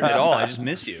anti-desert at all. I just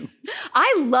miss you.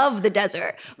 I love the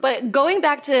desert. But going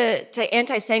back to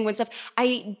anti-sanguine stuff,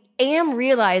 I am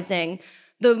realizing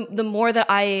the more that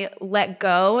I let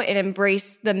go and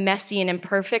embrace the messy and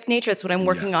imperfect nature, that's what I'm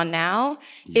working on now,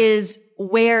 is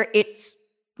where it's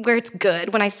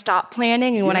good, when I stop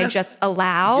planning and when I just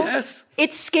allow. Yes.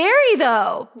 It's scary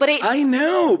though, but I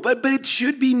know, but it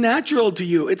should be natural to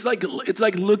you. It's like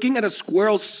looking at a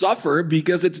squirrel suffer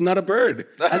because it's not a bird.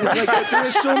 And it's like there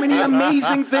are so many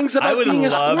amazing things about being a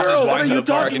squirrel. I would love to just What walk are into you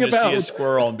the park talking and just see about? a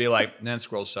squirrel and be like, that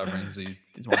squirrel's suffering because he wants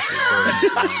to be a bird.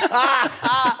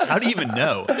 How do you even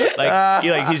know?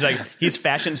 He's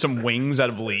fashioned some wings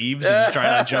out of leaves and he's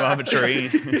trying to jump off a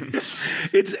tree.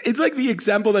 It's like the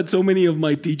example that so many of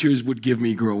my teachers would give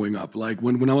me growing up. Like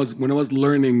when I was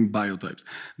learning biotypes,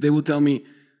 they would tell me,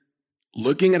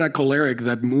 looking at a choleric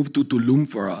that moved to Tulum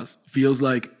for us feels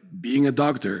like being a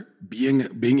doctor, being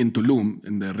in Tulum,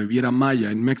 in the Riviera Maya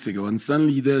in Mexico, and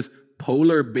suddenly this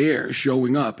polar bear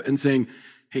showing up and saying,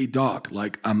 hey doc,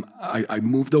 like I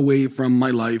moved away from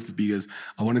my life because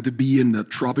I wanted to be in the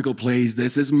tropical place.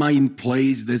 This is my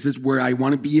place. This is where I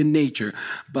want to be in nature.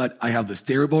 But I have this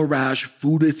terrible rash.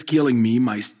 Food is killing me.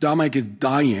 My stomach is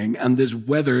dying, and this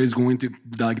weather is going to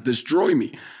like destroy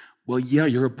me. Well, yeah,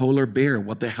 you're a polar bear.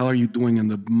 What the hell are you doing in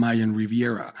the Mayan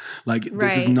Riviera? Like,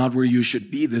 this is not where you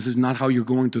should be. This is not how you're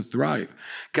going to thrive.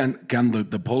 Can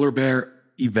the polar bear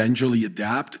eventually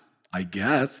adapt? I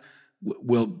guess.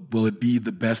 Will it be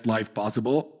the best life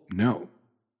possible? No,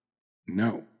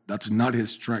 that's not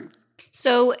his strength.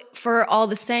 So for all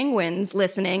the sanguines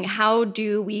listening, how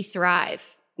do we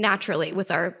thrive naturally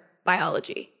with our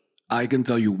biology? I can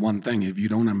tell you one thing. If you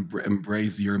don't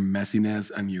embrace your messiness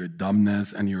and your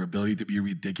dumbness and your ability to be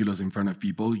ridiculous in front of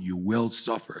people, you will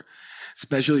suffer.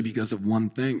 Especially because of one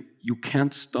thing. You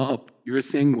can't stop. You're a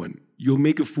sanguine. You'll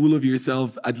make a fool of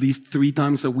yourself at least 3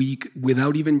 times a week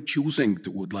without even choosing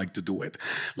to do it.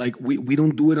 Like, we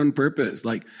don't do it on purpose.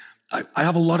 Like, I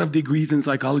have a lot of degrees in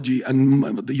psychology,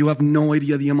 and you have no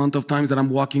idea the amount of times that I'm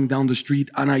walking down the street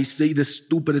and I say the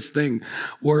stupidest thing,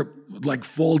 or like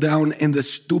fall down in the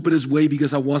stupidest way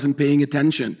because I wasn't paying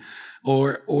attention.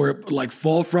 Or like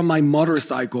fall from my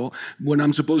motorcycle when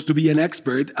I'm supposed to be an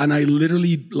expert, and I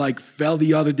literally like fell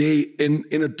the other day in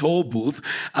a toll booth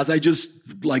as I just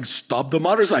like stopped the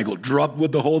motorcycle, dropped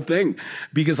with the whole thing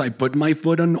because I put my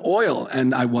foot on oil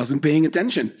and I wasn't paying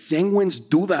attention. Sanguines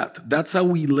do that. That's how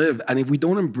we live. And if we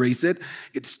don't embrace it,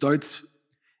 it starts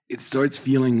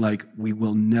feeling like we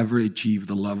will never achieve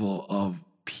the level of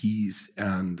peace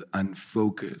and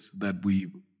focus that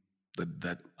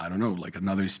I don't know, like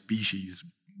another species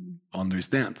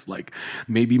understands. Like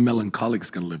maybe melancholics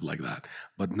can live like that,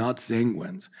 but not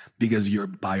sanguines, because your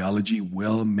biology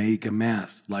will make a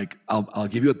mess. Like I'll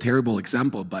give you a terrible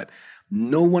example, but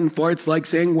no one farts like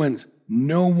sanguines.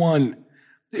 No one.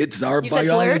 It's our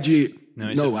biology.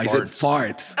 No, I said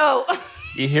farts. Oh.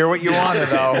 You hear what you wanted,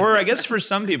 though. Or I guess for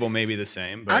some people, maybe the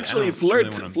same. But Actually,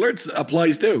 flirts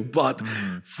applies too, but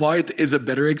fart is a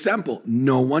better example.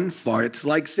 No one farts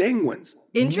like sanguines.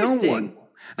 Interesting. No one.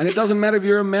 And it doesn't matter if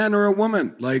you're a man or a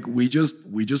woman. Like we just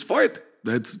fart.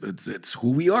 It's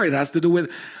who we are. It has to do with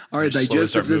our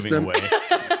digestive system.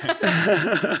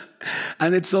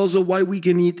 And it's also why we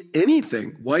can eat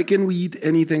anything. Why can we eat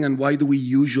anything? And why do we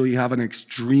usually have an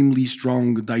extremely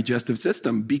strong digestive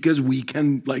system? Because we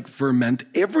can like ferment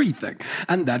everything.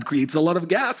 And that creates a lot of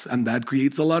gas. And that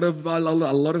creates a lot of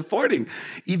farting.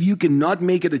 If you cannot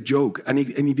make it a joke, and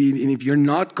if you're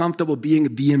not comfortable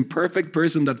being the imperfect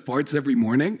person that farts every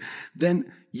morning,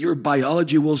 then your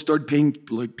biology will start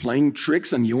playing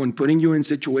tricks on you and putting you in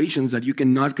situations that you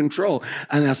cannot control.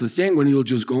 And as a sanguine, you'll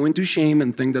just go into shame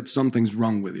and think that something's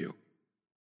wrong with you.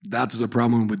 That's the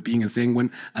problem with being a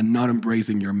sanguine and not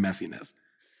embracing your messiness.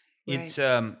 Right.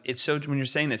 It's so, when you're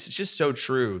saying this, it's just so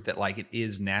true that like it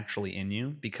is naturally in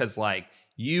you, because like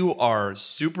you are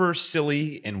super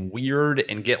silly and weird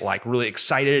and get like really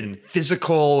excited and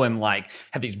physical and like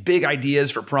have these big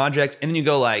ideas for projects. And then you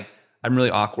go like, I'm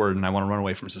really awkward and I want to run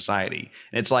away from society.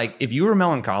 And it's like, if you were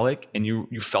melancholic and you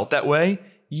felt that way,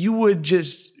 you would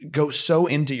just go so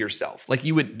into yourself. Like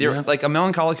you would, like a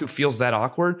melancholic who feels that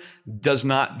awkward does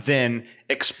not then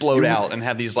explode out and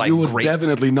have these like you would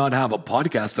definitely not have a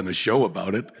podcast and a show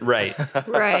about it. Right.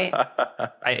 Right.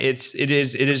 It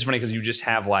is funny because you just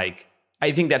have like,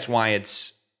 I think that's why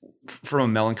it's from a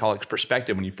melancholic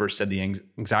perspective. When you first said the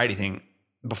anxiety thing,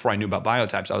 before I knew about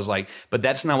biotypes, I was like, but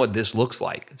that's not what this looks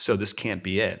like. So this can't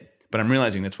be it. But I'm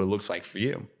realizing that's what it looks like for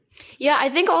you. Yeah, I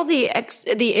think all the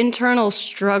internal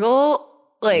struggle,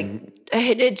 like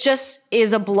it just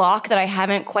is a block that I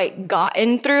haven't quite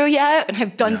gotten through yet. And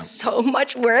I've done so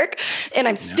much work and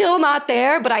I'm still not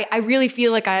there, but I really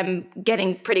feel like I'm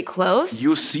getting pretty close.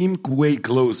 You seem way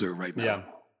closer right now. Yeah.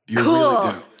 You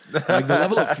really do. Like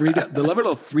the level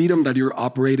of freedom that you're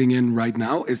operating in right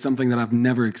now is something that I've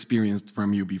never experienced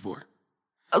from you before.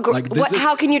 Like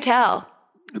how can you tell?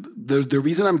 The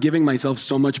reason I'm giving myself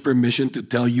so much permission to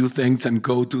tell you things and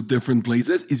go to different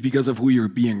places is because of who you're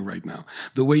being right now.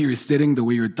 The way you're sitting, the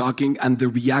way you're talking, and the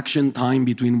reaction time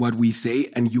between what we say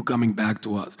and you coming back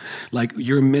to us. Like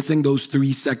you're missing those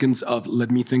 3 seconds of,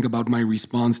 let me think about my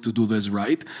response to do this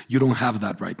right. You don't have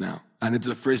that right now. And it's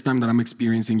the first time that I'm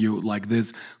experiencing you like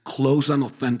this close and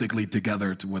authentically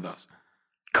together with us.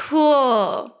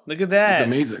 Cool. Look at that. It's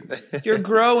amazing. You're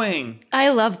growing. I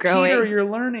love growing. Peter, you're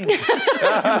learning.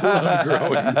 I love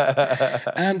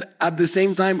growing. And at the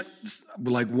same time,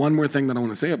 like one more thing that I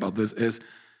want to say about this is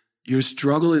your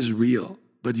struggle is real,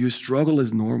 but your struggle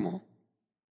is normal.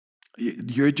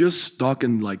 You're just stuck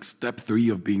in like step 3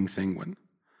 of being sanguine.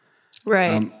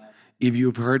 Right. If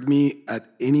you've heard me at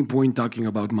any point talking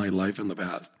about my life in the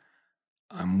past,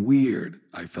 I'm weird.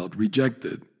 I felt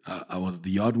rejected. I was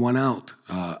the odd one out.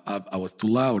 I was too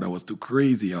loud. I was too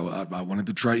crazy. I wanted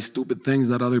to try stupid things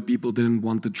that other people didn't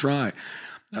want to try.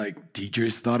 Like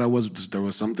teachers thought there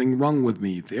was something wrong with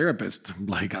me. Therapist,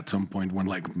 like at some point when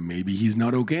like maybe he's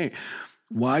not okay.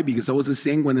 Why? Because I was a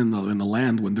sanguine in the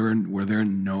land where there are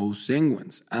no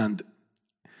sanguines. And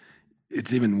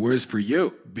it's even worse for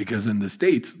you because in the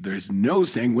States, there's no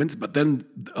sanguines, but then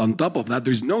on top of that,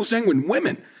 there's no sanguine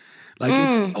women. Like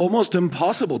it's almost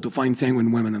impossible to find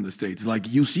sanguine women in the States.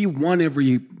 Like you see one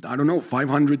every,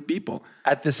 500 people.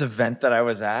 At this event that I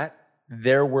was at,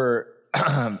 there were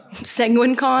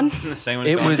Sanguine Con.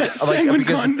 It was like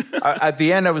because at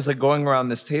the end I was like going around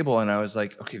this table and I was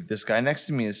like, okay, this guy next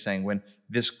to me is sanguine.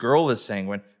 This girl is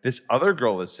sanguine. This other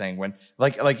girl is sanguine.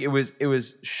 Like it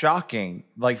was shocking,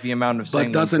 like the amount of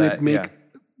sanguines. But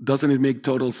doesn't it make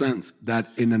total sense that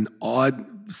in an odd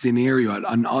scenario,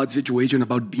 an odd situation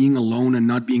about being alone and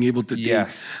not being able to date,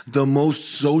 the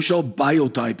most social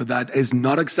biotype that is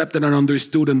not accepted and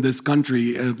understood in this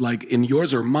country, like in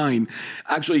yours or mine,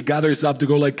 actually gathers up to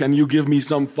go like, can you give me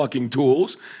some fucking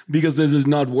tools? Because this is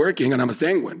not working and I'm a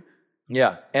sanguine.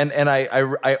 Yeah. And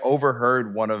I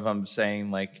overheard one of them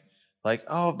saying like,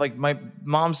 oh, like my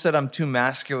mom said I'm too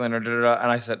masculine or da-da-da.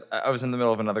 And I said, I was in the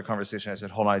middle of another conversation. I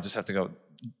said, hold on, I just have to go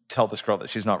tell this girl that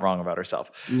she's not wrong about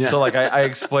herself. Yeah. So like I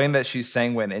explained that she's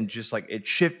sanguine and just like it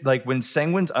shift, like when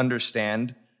sanguines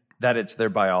understand that it's their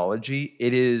biology,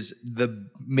 it is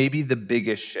maybe the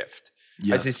biggest shift.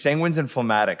 Yes. I say sanguines and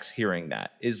phlegmatics hearing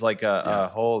that is like a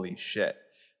holy shit.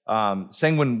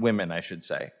 Sanguine women, I should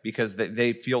say, because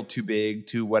they feel too big,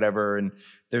 too whatever. And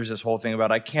there's this whole thing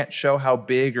about I can't show how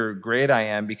big or great I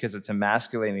am because it's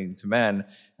emasculating to men.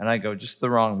 And I go, just the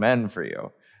wrong men for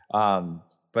you.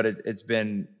 But it's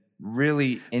been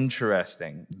really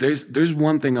interesting. There's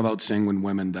one thing about sanguine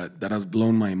women that has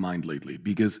blown my mind lately,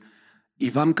 because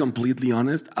if I'm completely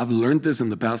honest, I've learned this in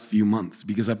the past few months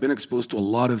because I've been exposed to a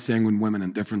lot of sanguine women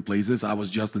in different places. I was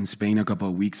just in Spain a couple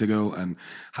of weeks ago and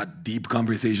had deep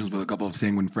conversations with a couple of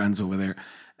sanguine friends over there.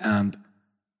 And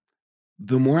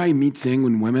the more I meet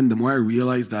sanguine women, the more I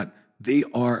realize that they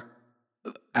are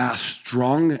as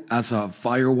strong as a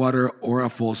firewater or a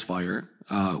false fire,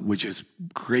 which is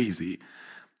crazy,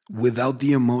 without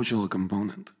the emotional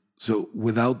component. So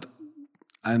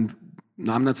and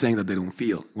I'm not saying that they don't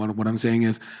feel. What I'm saying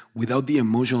is, without the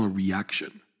emotional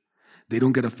reaction, they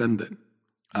don't get offended.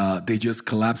 They just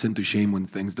collapse into shame when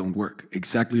things don't work,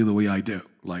 exactly the way I do,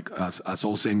 like as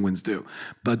all sanguines do.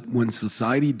 But when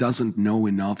society doesn't know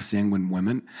enough sanguine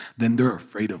women, then they're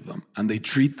afraid of them, and they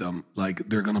treat them like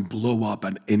they're gonna blow up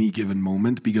at any given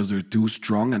moment because they're too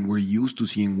strong, and we're used to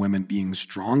seeing women being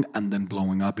strong and then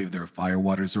blowing up if they're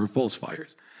firewaters or false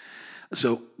fires.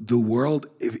 So the world,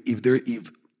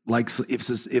 if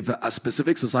a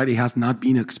specific society has not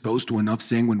been exposed to enough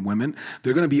sanguine women,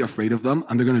 they're going to be afraid of them,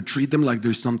 and they're going to treat them like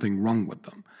there's something wrong with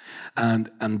them. And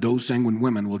those sanguine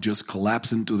women will just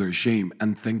collapse into their shame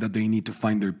and think that they need to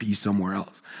find their peace somewhere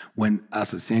else. When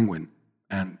as a sanguine,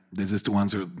 and this is to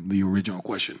answer the original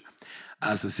question,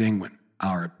 as a sanguine,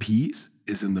 our peace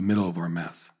is in the middle of our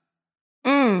mess.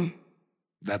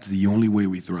 That's the only way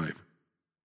we thrive.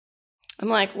 I'm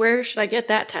like, where should I get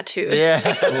that tattooed? Yeah.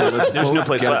 There's no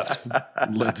place left.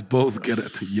 Let's both get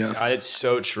it. Yes. It's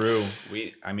so true.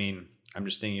 I'm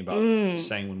just thinking about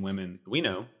sanguine women we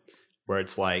know, where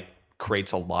it's like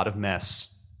creates a lot of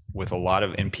mess with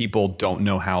and people don't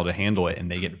know how to handle it, and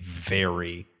they get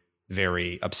very,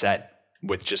 very upset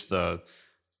with just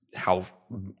how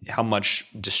much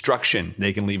destruction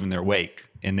they can leave in their wake.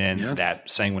 And then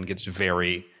that sanguine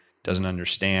doesn't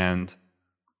understand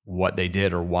what they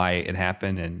did or why it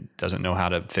happened and doesn't know how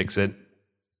to fix it.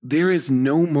 There is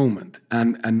no moment,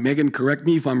 and Megan, correct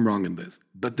me if I'm wrong in this,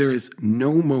 but there is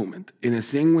no moment in a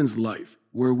sanguine's life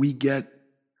where we get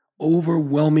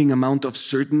overwhelming amount of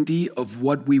certainty of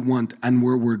what we want and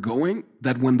where we're going,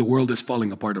 that when the world is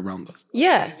falling apart around us.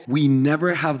 Yeah. We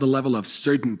never have the level of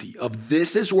certainty of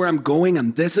this is where I'm going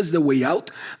and this is the way out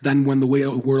than when the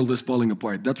world is falling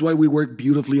apart. That's why we work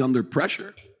beautifully under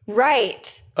pressure.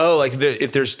 Right. Oh, like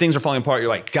if there's things are falling apart, you're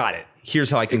like, got it.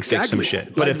 Here's how I can fix some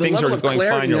shit. But if things are going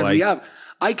fine, you're like,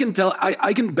 I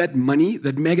can bet money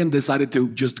that Megan decided to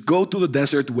just go to the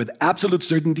desert with absolute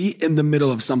certainty in the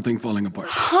middle of something falling apart.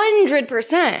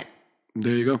 100%.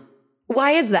 There you go.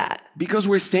 Why is that? Because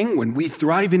we're sanguine. We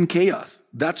thrive in chaos.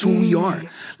 That's who we are.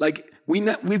 Like,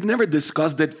 we've never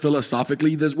discussed it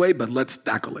philosophically this way, but let's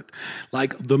tackle it.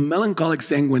 Like the melancholic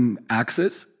sanguine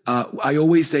axis, I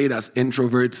always say it as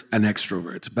introverts and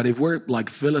extroverts. But if we're like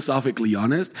philosophically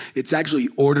honest, it's actually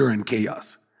order and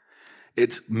chaos.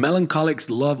 It's melancholics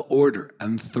love order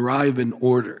and thrive in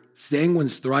order.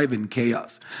 Sanguines thrive in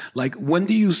chaos. Like, when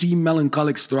do you see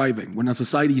melancholics thriving? When a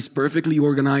society is perfectly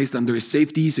organized and there's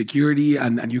safety, security,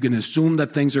 and you can assume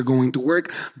that things are going to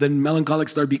work, then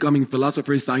melancholics start becoming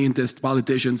philosophers, scientists,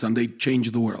 politicians, and they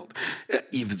change the world.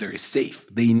 If they're safe,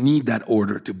 they need that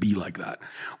order to be like that.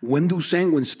 When do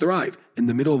sanguines thrive? In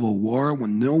the middle of a war,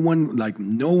 when no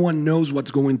one knows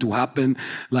what's going to happen,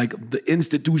 like the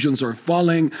institutions are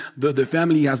falling, the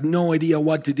family has no idea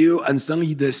what to do, and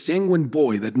suddenly the sanguine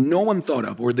boy that no one thought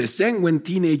of, or the sanguine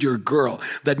teenager girl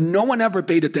that no one ever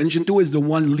paid attention to, is the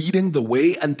one leading the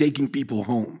way and taking people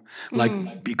home,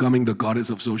 like becoming the goddess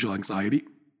of social anxiety.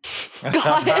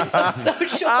 Goddess of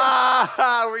social. Where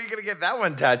are you gonna get that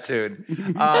one tattooed?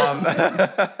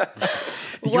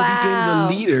 You became the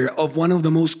leader of one of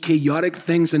the most chaotic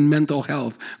things in mental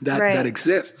health that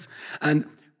exists. And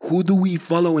who do we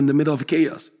follow in the middle of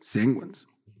chaos? Sanguines.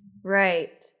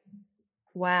 Right.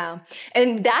 Wow.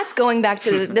 And that's going back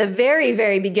to the very,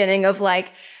 very beginning of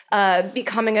like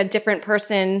becoming a different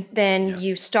person than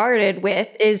you started with.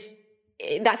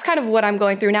 That's kind of what I'm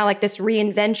going through now, like this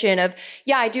reinvention of,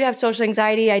 I do have social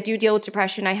anxiety. I do deal with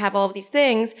depression. I have all of these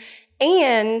things.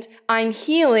 And I'm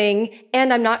healing,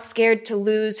 and I'm not scared to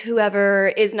lose whoever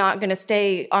is not going to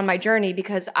stay on my journey,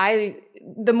 because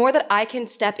the more that I can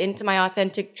step into my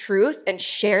authentic truth and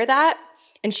share that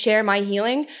and share my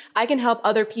healing, I can help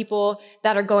other people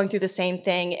that are going through the same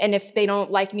thing. And if they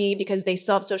don't like me because they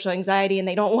still have social anxiety and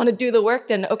they don't want to do the work,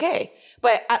 then okay.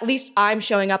 But at least I'm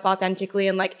showing up authentically,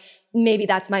 and like, maybe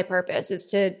that's my purpose, is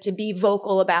to be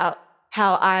vocal about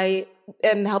how I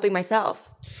am helping myself.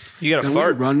 You got to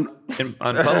fart on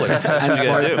public. That's what you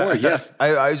got to do. More, yes.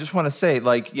 I just want to say,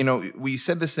 like, we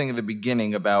said this thing at the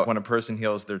beginning about when a person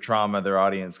heals their trauma, their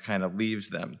audience kind of leaves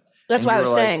them. That's what I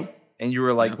was saying. And you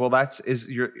were like, well, I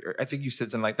think you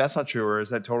said something like, that's not true. Or is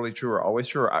that totally true or always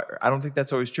true? Or I don't think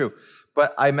that's always true.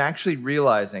 But I'm actually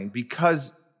realizing,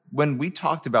 because when we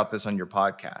talked about this on your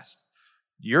podcast,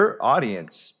 your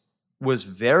audience was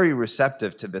very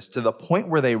receptive to this, to the point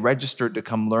where they registered to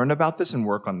come learn about this and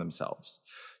work on themselves.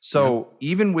 So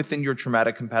even within your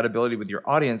traumatic compatibility with your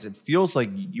audience, it feels like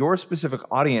your specific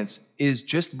audience is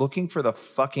just looking for the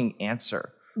fucking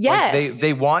answer. Yes. Like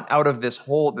they want out of this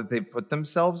hole that they put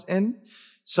themselves in.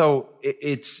 So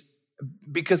it's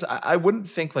because I wouldn't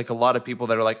think like a lot of people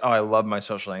that are like, oh, I love my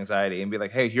social anxiety, and be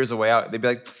like, hey, here's a way out. They'd be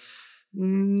like,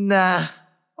 nah,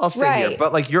 I'll stay here.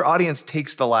 But like your audience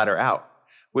takes the ladder out,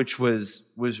 which was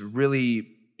really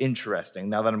interesting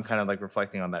now that I'm kind of like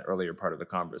reflecting on that earlier part of the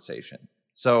conversation.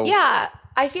 So yeah,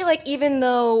 I feel like even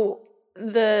though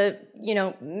the,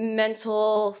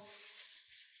 mental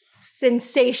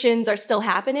sensations are still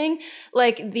happening,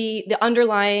 like the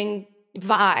underlying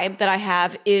vibe that I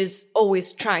have is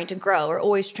always trying to grow, or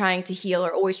always trying to heal,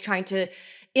 or always trying to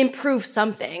improve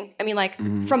something. I mean, like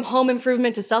from home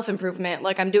improvement to self-improvement,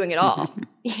 like I'm doing it all,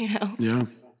 Yeah.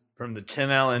 From the Tim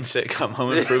Allen sitcom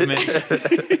Home Improvement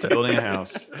to building a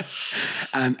house.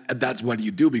 And that's what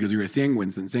you do, because you're a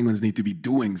sanguines, and sanguines need to be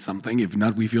doing something. If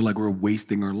not, we feel like we're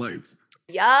wasting our lives.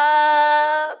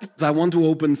 Yup. So I want to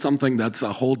open something that's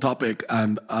a whole topic,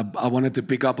 and I wanted to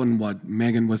pick up on what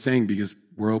Megan was saying, because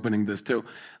we're opening this too.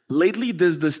 Lately,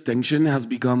 this distinction has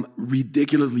become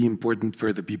ridiculously important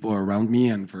for the people around me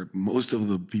and for most of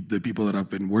the people that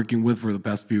I've been working with for the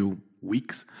past few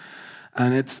weeks.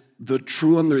 And it's the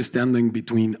true understanding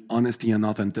between honesty and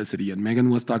authenticity. And Megan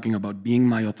was talking about being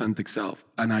my authentic self.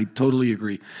 And I totally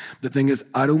agree. The thing is,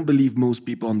 I don't believe most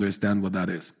people understand what that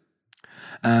is.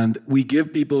 And we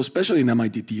give people, especially in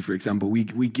MITT, for example, we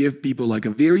give people like a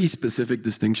very specific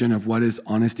distinction of what is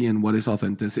honesty and what is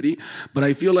authenticity. But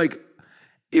I feel like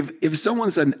if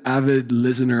someone's an avid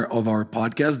listener of our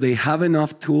podcast, they have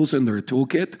enough tools in their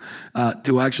toolkit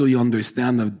to actually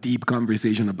understand a deep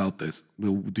conversation about this.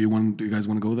 Do you guys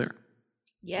want to go there?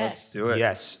 Yes. Let's do it.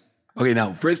 Yes. Okay,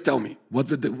 now first tell me,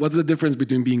 what's the difference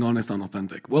between being honest and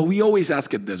authentic? Well, we always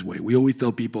ask it this way. We always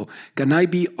tell people, can I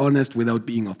be honest without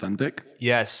being authentic?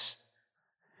 Yes.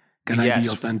 Can I be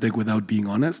authentic without being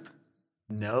honest?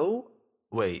 No.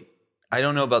 Wait. I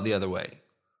don't know about the other way.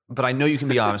 But I know you can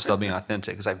be honest without being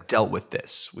authentic, because I've dealt with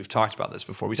this. We've talked about this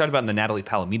before. We talked about it in the Natalie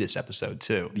Palamides episode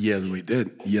too. Yes, we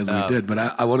did. We did. But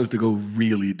I want us to go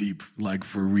really deep, like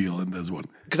for real in this one.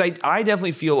 Because I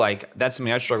definitely feel like that's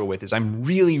something I struggle with, is I'm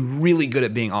really, really good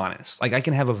at being honest. Like I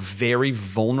can have a very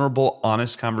vulnerable,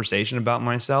 honest conversation about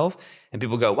myself, and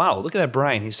people go, wow, look at that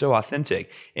Brian. He's so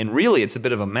authentic. And really, it's a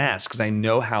bit of a mask, because I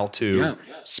know how to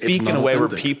speak in a way where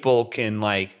people can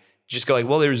like, just go like,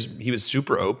 well, he was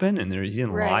super open, and he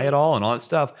didn't lie at all and all that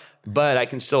stuff. But I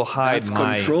can still hide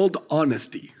controlled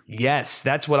honesty. Yes,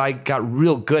 that's what I got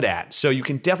real good at. So you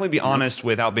can definitely be honest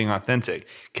without being authentic.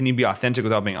 Can you be authentic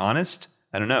without being honest?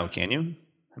 I don't know. Can you?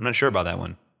 I'm not sure about that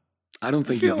one. I don't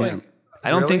think you can. I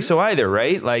don't think so either,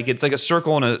 right? Like it's like a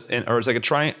circle or it's like a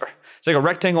triangle. It's like a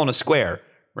rectangle and a square,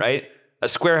 right? A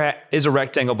square is a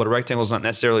rectangle, but a rectangle is not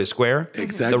necessarily a square.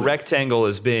 Exactly. The rectangle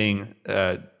is being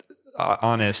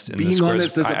honest. And being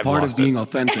honest is a part of being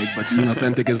authentic, but being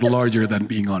authentic is larger than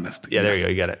being honest. Yeah, there you go.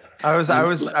 You get it.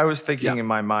 I was thinking in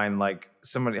my mind, like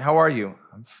somebody, how are you?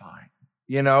 I'm fine.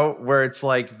 Where it's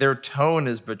like their tone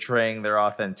is betraying their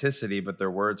authenticity, but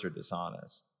their words are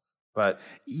dishonest. But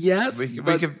yes, we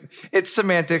could, it's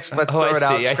semantics. Let's throw it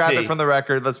out. Scrap it from the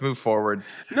record. Let's move forward.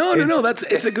 No.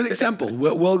 It's a good example.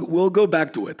 We'll go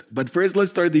back to it. But first,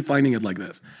 let's start defining it like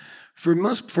this. For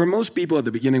most people at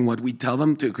the beginning, what we tell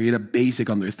them to create a basic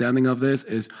understanding of this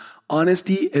is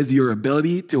honesty is your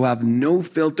ability to have no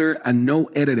filter and no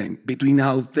editing between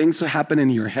how things happen in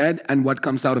your head and what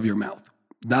comes out of your mouth.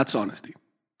 That's honesty.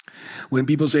 When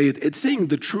people say it's saying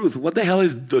the truth, what the hell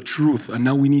is the truth? And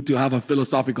now we need to have a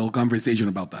philosophical conversation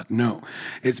about that. No,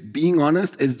 it's being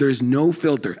honest is there's no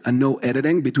filter and no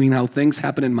editing between how things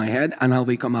happen in my head and how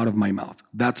they come out of my mouth.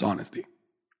 That's honesty.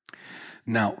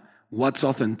 Now, what's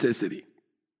authenticity?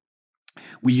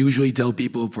 We usually tell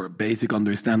people for a basic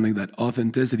understanding that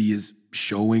authenticity is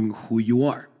showing who you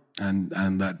are and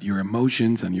that your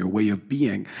emotions and your way of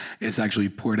being is actually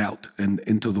poured out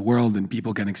into the world and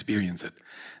people can experience it.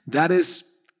 That is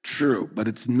true, but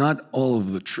it's not all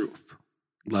of the truth.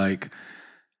 Like,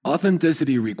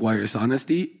 authenticity requires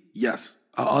honesty. Yes.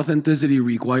 Authenticity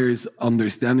requires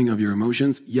understanding of your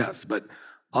emotions. Yes. But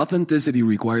authenticity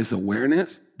requires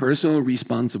awareness, personal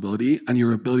responsibility, and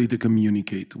your ability to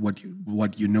communicate what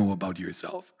you know about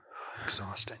yourself.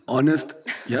 Exhausting. Honest,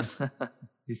 yes?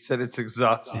 He said it's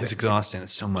exhausting. It's exhausting.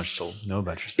 It's so much to know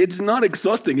about yourself. It's not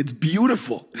exhausting. It's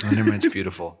beautiful. Oh, never mind, it's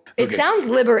beautiful. It sounds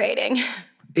liberating.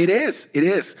 It is.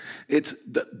 It's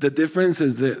the difference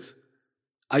is this.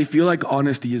 I feel like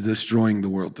honesty is destroying the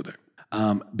world today.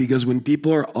 Because when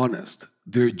people are honest,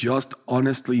 they're just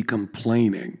honestly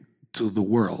complaining to the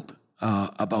world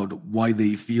about why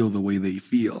they feel the way they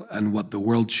feel and what the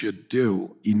world should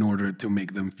do in order to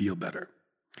make them feel better.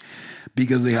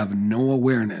 Because they have no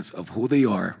awareness of who they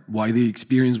are, why they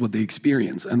experience what they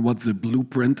experience, and what's the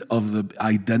blueprint of the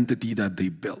identity that they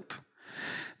built.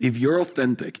 If you're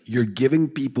authentic, you're giving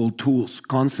people tools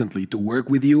constantly to work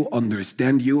with you,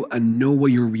 understand you, and know why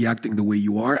you're reacting the way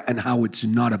you are and how it's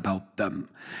not about them.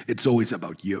 It's always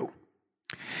about you.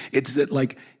 It's that,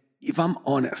 like, if I'm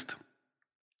honest,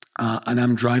 and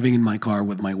I'm driving in my car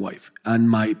with my wife, and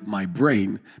my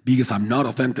brain, because I'm not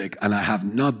authentic and I have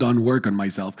not done work on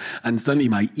myself, and suddenly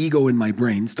my ego in my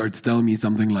brain starts telling me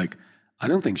something like, I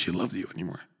don't think she loves you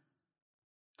anymore.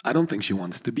 I don't think she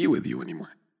wants to be with you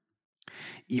anymore.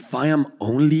 If I am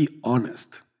only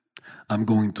honest, I'm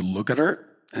going to look at her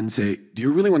and say, do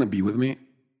you really want to be with me?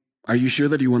 Are you sure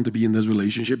that you want to be in this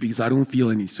relationship? Because I don't feel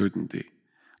any certainty.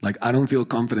 Like, I don't feel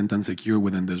confident and secure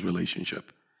within this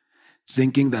relationship.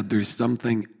 Thinking that there's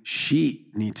something she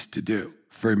needs to do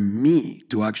for me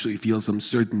to actually feel some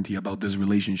certainty about this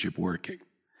relationship working.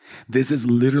 This is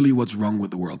literally what's wrong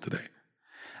with the world today.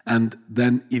 And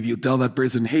then if you tell that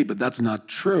person, hey, but that's not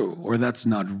true or that's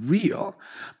not real,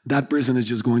 that person is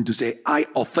just going to say, I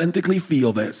authentically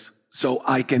feel this. So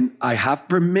I have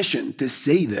permission to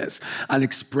say this and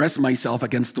express myself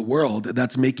against the world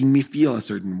that's making me feel a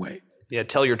certain way. Yeah,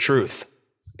 tell your truth.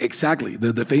 Exactly.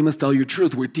 The famous tell your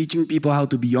truth. We're teaching people how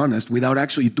to be honest without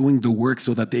actually doing the work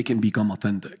so that they can become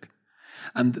authentic.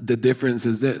 And the difference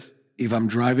is this. If I'm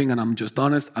driving and I'm just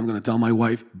honest, I'm going to tell my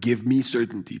wife, give me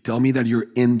certainty. Tell me that you're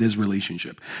in this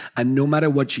relationship. And no matter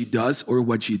what she does or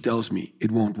what she tells me,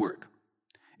 it won't work.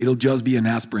 It'll just be an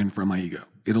aspirin for my ego.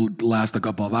 It'll last a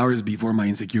couple of hours before my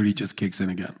insecurity just kicks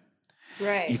in again.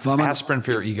 Right. If I'm aspirin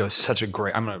for your ego is such a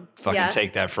great, I'm going to fucking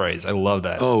take that phrase. I love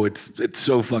that. Oh, it's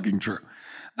so fucking true.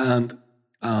 And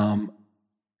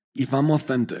if I'm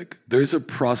authentic, there's a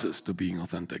process to being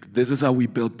authentic. This is how we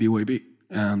built BYB.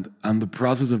 And the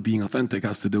process of being authentic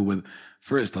has to do with,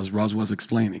 first, as Ross was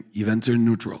explaining, events are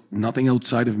neutral. Nothing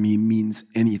outside of me means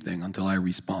anything until I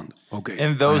respond. Okay.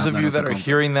 And those of you that are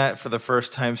hearing that for the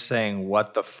first time saying,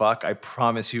 what the fuck? I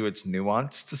promise you it's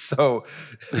nuanced. So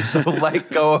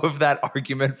let go of that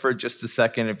argument for just a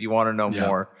second. If you want to know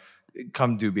more,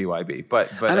 come do BYB. But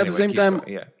and anyway, at the same time,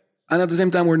 and at the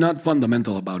same time, we're not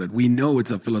fundamental about it. We know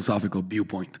it's a philosophical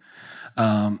viewpoint.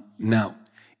 Now,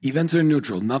 events are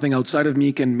neutral. Nothing outside of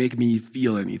me can make me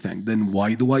feel anything. Then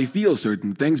why do I feel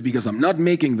certain things? Because I'm not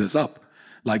making this up.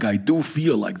 Like, I do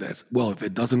feel like this. Well, if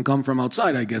it doesn't come from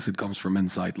outside, I guess it comes from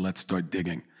inside. Let's start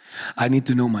digging. I need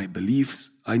to know my beliefs.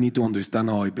 I need to understand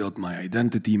how I built my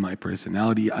identity, my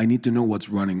personality. I need to know what's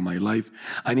running my life.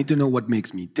 I need to know what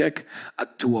makes me tick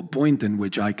to a point in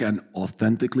which I can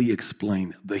authentically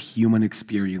explain the human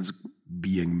experience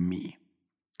being me.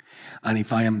 And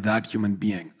if I am that human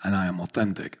being and I am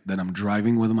authentic, then I'm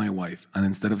driving with my wife. And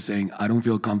instead of saying, I don't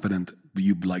feel confident,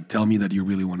 you like tell me that you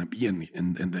really want to be in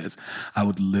this, I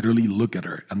would literally look at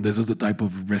her. And this is the type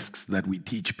of risks that we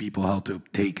teach people how to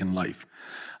take in life.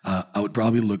 I would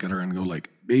probably look at her and go like,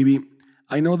 baby,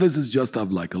 I know this is just a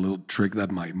little trick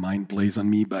that my mind plays on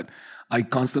me, but I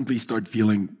constantly start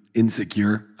feeling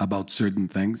insecure about certain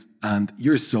things. And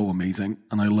you're so amazing.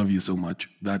 And I love you so much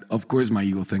that, of course, my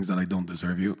ego thinks that I don't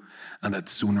deserve you. And that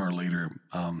sooner or later,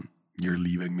 you're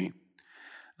leaving me.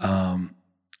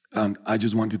 And I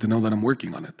just want you to know that I'm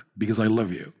working on it because I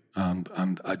love you.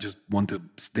 And I just want to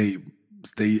stay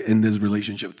in this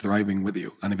relationship thriving with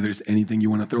you. And if there's anything you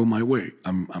want to throw my way,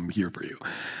 I'm here for you.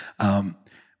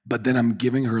 But then I'm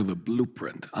giving her the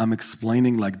blueprint. I'm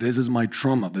explaining like, this is my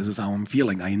trauma. This is how I'm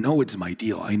feeling. I know it's my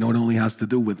deal. I know it only has to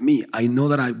do with me. I know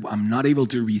that I'm not able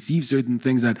to receive certain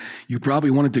things that you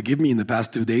probably wanted to give me in the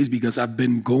past 2 days because I've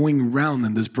been going around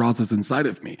in this process inside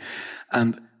of me.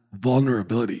 And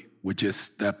vulnerability, which is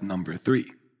step number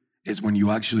 3, is when you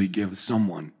actually give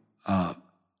someone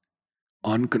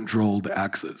uncontrolled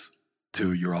access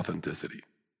to your authenticity.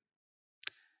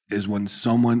 Is when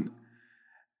someone...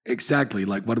 Exactly.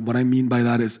 Like what I mean by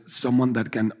that is someone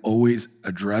that can always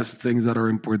address things that are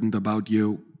important about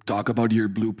you, talk about your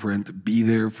blueprint, be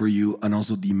there for you, and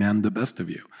also demand the best of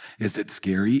you. Is it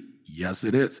scary? Yes,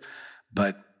 it is.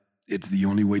 But it's the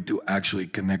only way to actually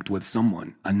connect with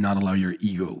someone and not allow your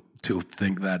ego to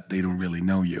think that they don't really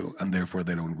know you and therefore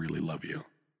they don't really love you.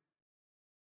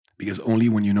 because only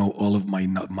when you know all of my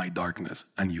darkness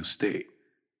and you stay,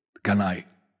 can I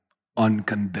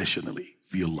unconditionally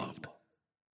feel loved.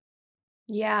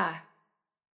 Yeah.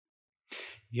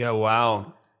 Yeah,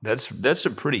 wow. That's a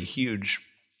pretty huge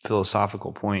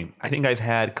philosophical point. I think I've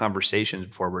had conversations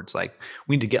before where it's like,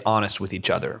 we need to get honest with each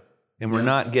other. And we're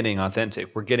not getting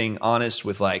authentic. We're getting honest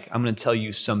with like, I'm going to tell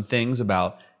you some things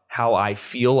about how I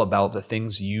feel about the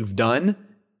things you've done.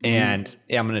 And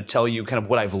I'm going to tell you kind of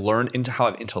what I've learned into how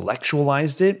I've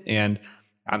intellectualized it. And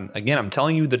I'm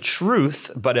telling you the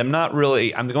truth, but I'm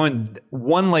going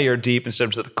one layer deep instead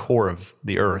of to the core of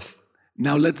the earth.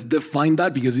 Now let's define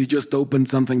that, because you just opened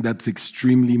something that's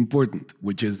extremely important,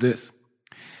 which is this.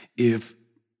 If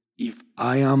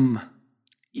I am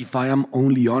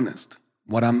only honest,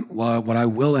 what I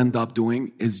will end up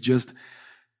doing is just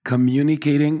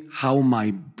communicating how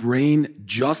my brain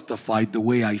justified the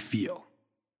way I feel.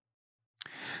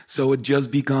 So it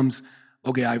just becomes,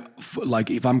 okay,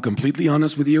 if I'm completely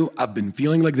honest with you, I've been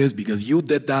feeling like this because you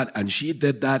did that and she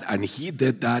did that and he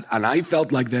did that and I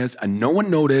felt like this and no one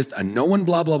noticed and no one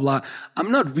blah, blah, blah.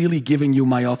 I'm not really giving you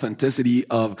my authenticity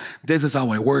of this is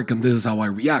how I work and this is how I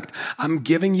react. I'm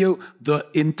giving you the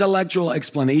intellectual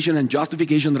explanation and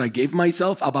justification that I gave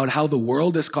myself about how the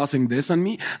world is causing this on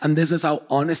me. And this is how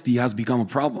honesty has become a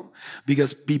problem,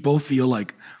 because people feel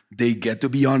like they get to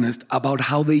be honest about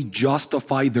how they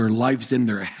justify their lives in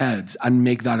their heads and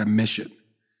make that a mission.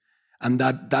 And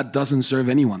that doesn't serve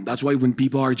anyone. That's why when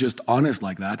people are just honest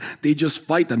like that, they just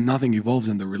fight and nothing evolves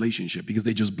in the relationship because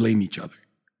they just blame each other.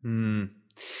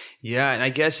 Yeah. And I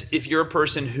guess if you're a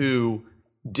person who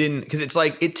didn't, because it's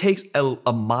like it takes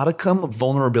a modicum of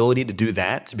vulnerability to do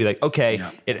that, to be like, okay,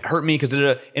 it hurt me because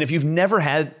and if you've never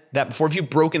had that before, if you've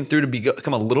broken through to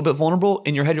become a little bit vulnerable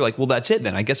in your head, you're like, well, that's it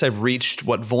then. I guess I've reached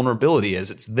what vulnerability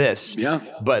is. It's this. Yeah.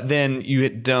 But then you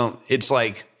don't. It's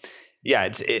like,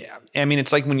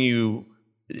 it's like when you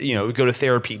go to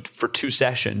therapy for 2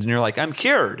 sessions and you're like, I'm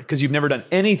cured, because you've never done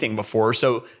anything before.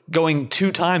 So going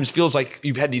 2 times feels like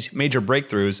you've had these major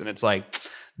breakthroughs, and it's like,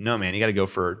 no, man, you got to go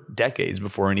for decades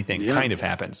before anything kind of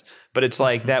happens. But it's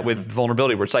like that with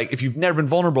vulnerability, where it's like, if you've never been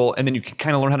vulnerable and then you can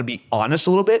kind of learn how to be honest a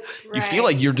little bit, you feel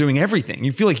like you're doing everything.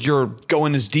 You feel like you're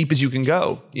going as deep as you can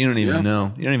go. You don't even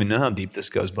know. You don't even know how deep this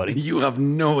goes, buddy. You have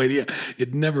no idea.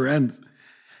 It never ends.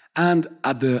 And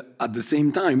at the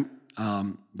same time,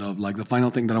 the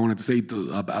final thing that I wanted to say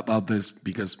about this,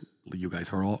 because you guys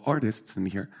are all artists in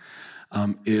here,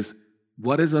 is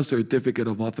what is a certificate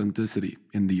of authenticity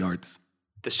in the arts?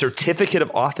 The certificate of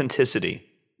authenticity.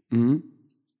 Mm-hmm.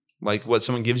 Like what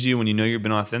someone gives you when you know you've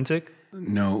been authentic?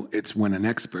 No, it's when an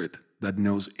expert that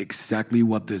knows exactly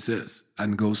what this is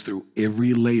and goes through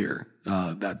every layer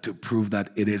that to prove that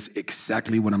it is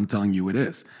exactly what I'm telling you it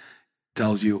is.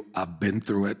 Tells you, I've been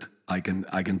through it. I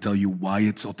can tell you why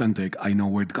it's authentic. I know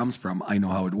where it comes from. I know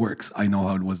how it works. I know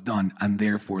how it was done. And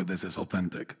therefore, this is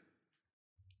authentic.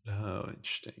 Oh,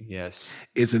 interesting. Yes.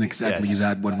 Isn't exactly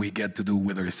that what we get to do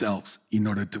with ourselves in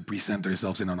order to present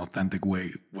ourselves in an authentic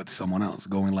way with someone else?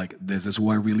 Going like, this is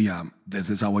who I really am. This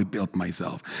is how I built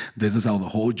myself. This is how the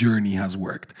whole journey has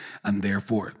worked. And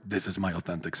therefore, this is my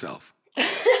authentic self.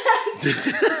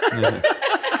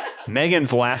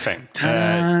 Megan's laughing.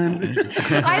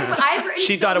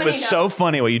 She thought it was so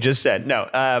funny what you just said. No,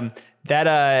 wow.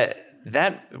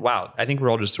 I think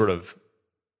we're all just sort of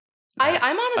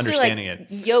I'm honestly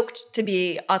yoked to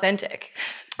be authentic.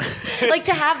 Like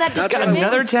to have that discernment.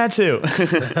 Another tattoo.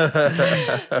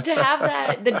 To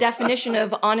have the definition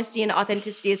of honesty and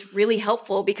authenticity is really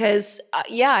helpful because,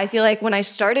 I feel like when I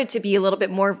started to be a little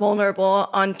bit more vulnerable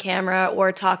on camera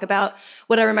or talk about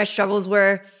whatever my struggles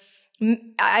were,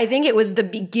 I think it was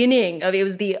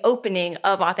the opening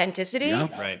of authenticity.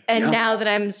 Yeah, right. And now that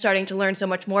I'm starting to learn so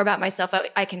much more about myself,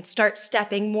 I can start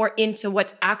stepping more into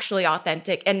what's actually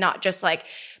authentic and not just like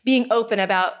being open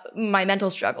about my mental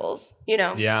struggles,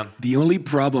 Yeah. The only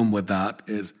problem with that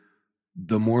is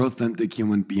the more authentic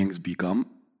human beings become,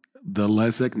 the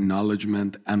less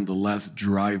acknowledgement and the less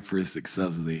drive for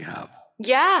success they have.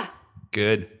 Yeah.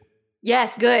 Good.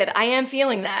 Yes, good. I am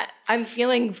feeling that. I'm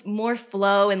feeling more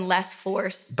flow and less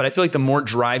force. But I feel like the more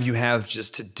drive you have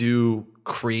just to do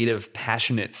creative,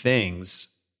 passionate things,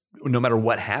 no matter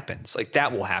what happens, like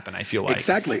that will happen, I feel like.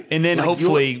 Exactly. And then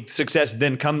hopefully success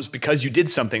then comes because you did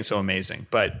something so amazing.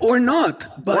 Or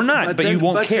not. But you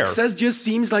won't care. Success just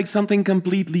seems like something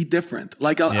completely different.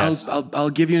 Like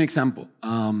I'll give you an example.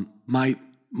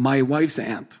 My wife's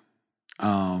aunt,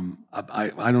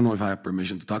 I don't know if I have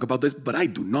permission to talk about this, but I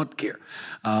do not care.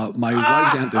 My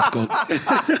wife's aunt is called.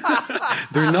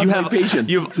 They're not my patients.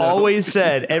 You've always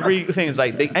said everything is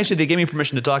like. They gave me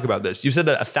permission to talk about this. You've said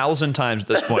that 1,000 times at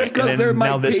this point, because and then they're my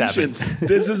now this patients. happened.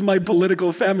 This is my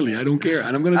political family. I don't care,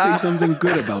 and I'm going to say something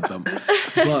good about them.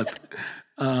 But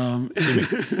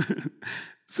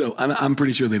so, and I'm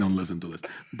pretty sure they don't listen to this.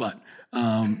 But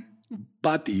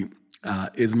Patty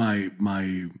is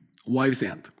my wife's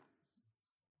aunt.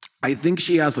 I think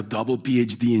she has a double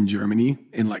PhD in Germany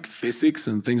in like physics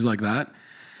and things like that.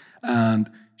 And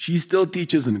she still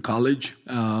teaches in college.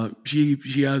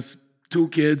 She has 2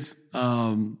 kids.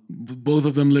 Both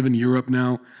of them live in Europe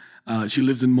now. She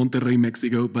lives in Monterrey,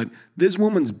 Mexico. But this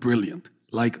woman's brilliant,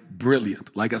 like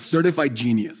a certified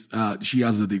genius. She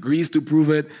has the degrees to prove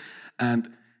it. And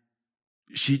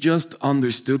she just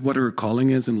understood what her calling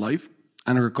is in life.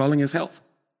 And her calling is health.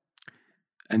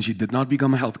 And she did not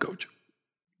become a health coach.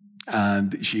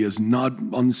 And she is not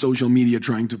on social media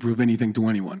trying to prove anything to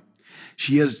anyone.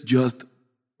 She is just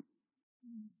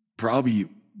probably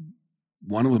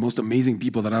one of the most amazing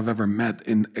people that I've ever met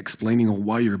in explaining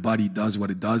why your body does what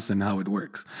it does and how it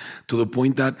works. To the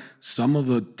point that some of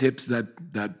the tips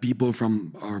that people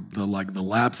from the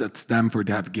labs at Stanford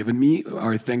have given me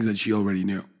are things that she already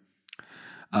knew.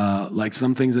 Like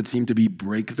some things that seem to be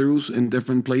breakthroughs in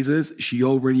different places, she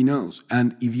already knows.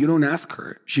 And if you don't ask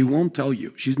her, she won't tell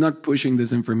you. She's not pushing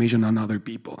this information on other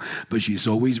people, but she's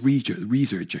always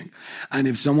researching. And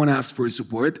if someone asks for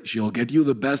support, she'll get you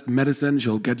the best medicine.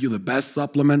 She'll get you the best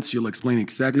supplements. She'll explain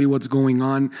exactly what's going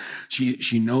on.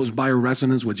 She knows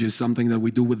bioresonance, which is something that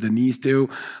we do with Denise too.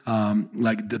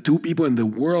 Like the 2 people in the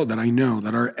world that I know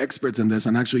that are experts in this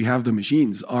and actually have the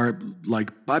machines are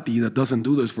like Patty, that doesn't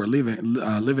do this for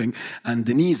a living, and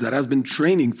Denise, that has been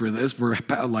training for this for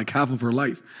like half of her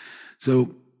life.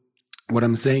 So what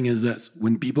I'm saying is this: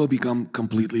 when people become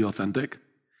completely authentic,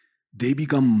 they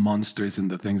become monsters in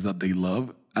the things that they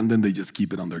love, and then they just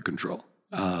keep it under control.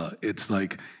 It's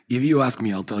like, if you ask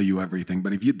me, I'll tell you everything,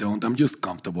 but if you don't, I'm just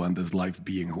comfortable in this life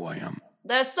being who I am.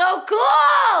 That's so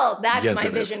cool. That's Yes, my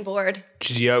it vision is. board.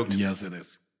 She's yoked. Yes, it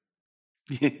is.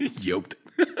 Yoked.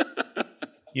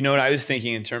 You know what I was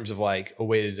thinking in terms of like a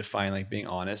way to define like being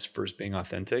honest versus being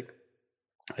authentic?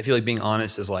 I feel like being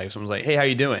honest is like someone's like, "Hey, how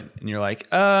you doing?" And you're like,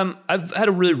 I've had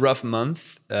a really rough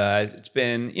month. It's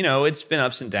been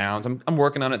ups and downs. I'm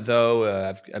working on it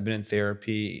though. I've been in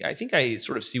therapy. I think I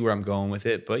sort of see where I'm going with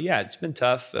it. But yeah, it's been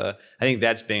tough. I think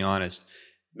that's being honest.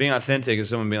 Being authentic is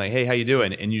someone being like, "Hey, how you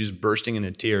doing?" And you just bursting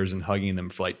into tears and hugging them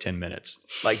for like 10 minutes.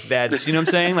 Like that's, you know what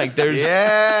I'm saying? Like there's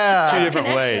 2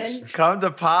 different ways. Come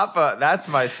to Papa. That's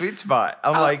my sweet spot.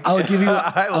 I'll give you.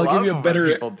 I'll give you a better.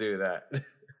 When people do that.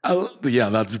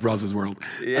 That's Ross's world.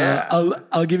 Yeah.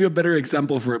 I'll give you a better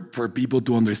example for people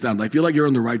to understand. I feel like you're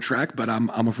on the right track, but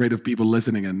I'm afraid of people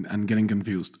listening and getting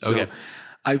confused. Okay. So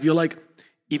I feel like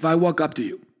if I walk up to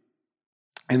you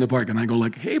in the park and I go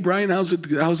like, "Hey Brian, how's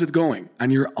it going?"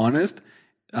 and you're honest,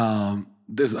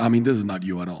 this is not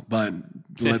you at all, but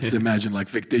let's imagine like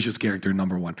fictitious character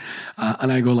number 1. And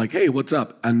I go like, "Hey, what's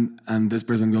up?" And this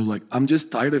person goes like, "I'm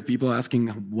just tired of people asking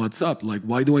what's up. Like,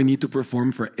 why do I need to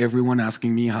perform for everyone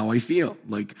asking me how I feel?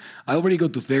 Like, I already go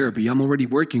to therapy. I'm already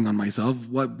working on myself.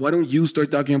 Why don't you start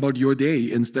talking about your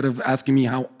day instead of asking me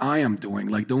how I am doing?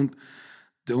 Like, don't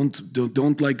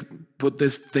like put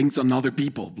these things on other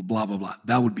people, blah, blah, blah."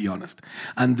 That would be honest.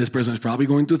 And this person is probably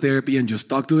going to therapy and just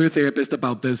talk to their therapist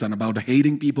about this and about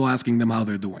hating people asking them how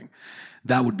they're doing.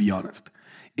 That would be honest.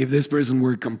 If this person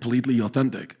were completely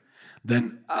authentic,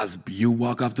 then as you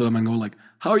walk up to them and go like,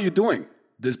 "How are you doing?"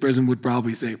 this person would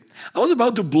probably say, "I was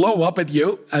about to blow up at you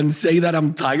and say that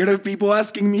I'm tired of people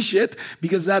asking me shit,"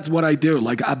 because that's what I do.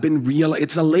 Like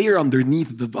it's a layer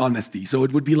underneath the honesty. So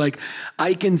it would be like,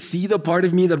 I can see the part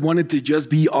of me that wanted to just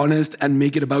be honest and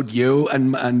make it about you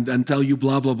and tell you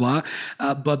blah, blah, blah.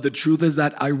 But the truth is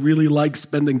that I really like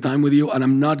spending time with you, and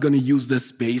I'm not going to use this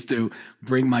space to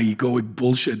bring my egoic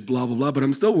bullshit, blah, blah, blah. But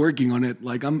I'm still working on it.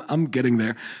 Like I'm getting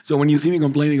there. So when you see me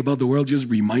complaining about the world, just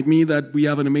remind me that we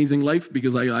have an amazing life,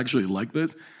 because I actually like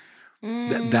this.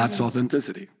 That's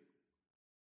authenticity.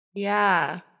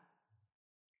 Yeah.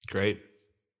 Great.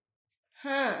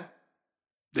 Huh.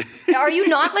 Are you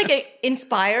not like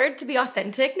inspired to be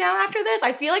authentic now after this?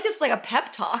 I feel like this is like a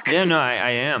pep talk. Yeah, no,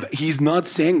 I am. But he's not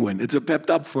sanguine. It's a pep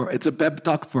talk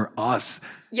for us.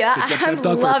 Yeah, It's a pep I'm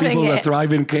talk for loving people it. that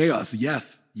thrive in chaos.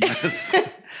 Yes.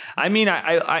 I mean,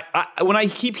 I when I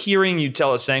keep hearing you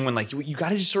tell us saying when like you got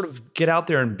to just sort of get out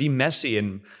there and be messy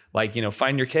and like,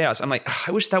 find your chaos. I'm like,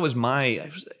 I wish that was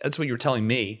that's what you were telling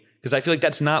me. Because I feel like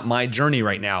that's not my journey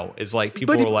right now. Is like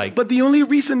people are like, but the only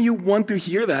reason you want to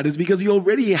hear that is because you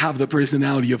already have the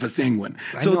personality of a sanguine.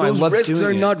 So those risks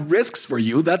are not risks for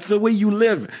you. That's the way you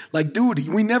live. Like, dude,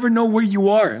 we never know where you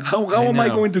are. How am I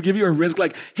going to give you a risk?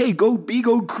 Like, hey, go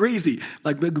crazy.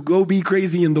 Like, go be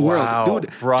crazy in the world, dude.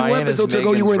 Brian 2 episodes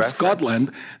ago, you were in reference.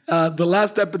 Scotland. The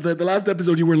last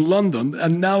episode, you were in London,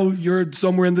 and now you're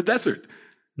somewhere in the desert.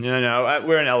 No,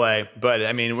 we're in LA, but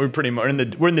I mean, we're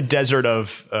in the desert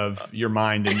of your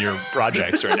mind and your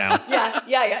projects right now.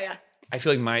 Yeah. I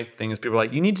feel like my thing is people are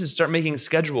like, you need to start making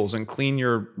schedules and clean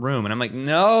your room. And I'm like,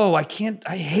 no, I can't.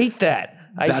 I hate that.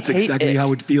 That's exactly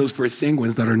how it feels for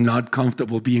sanguines that are not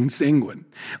comfortable being sanguine.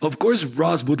 Of course,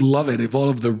 Ross would love it if all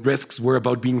of the risks were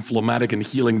about being phlegmatic and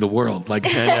healing the world. Like,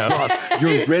 Ross,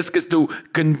 your risk is to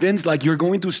convince, like, you're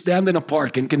going to stand in a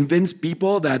park and convince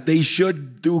people that they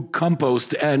should do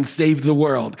compost and save the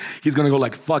world. He's going to go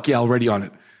like, fuck yeah, already on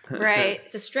it. Right.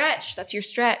 It's a stretch. That's your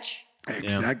stretch.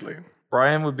 Exactly.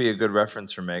 Brian would be a good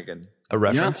reference for Megan. A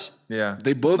reference? Yeah.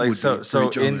 They both like, would so, be so for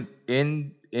each other.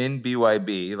 in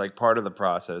BYB, like part of the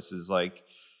process is like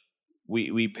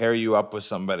we pair you up with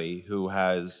somebody who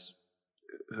has,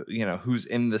 who's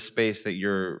in the space that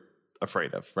you're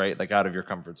afraid of, right? Like out of your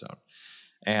comfort zone.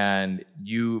 And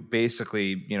you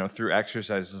basically, through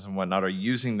exercises and whatnot, are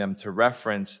using them to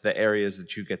reference the areas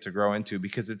that you get to grow into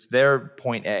because it's their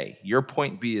point A. Your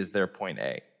point B is their point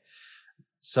A.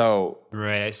 So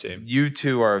right, I see. You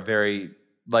two are very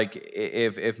like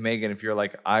if Megan, if you're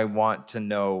like, I want to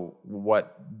know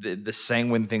what the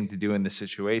sanguine thing to do in this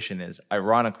situation is,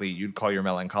 ironically, you'd call your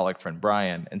melancholic friend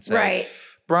Brian and say, right.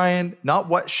 Brian, not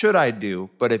what should I do,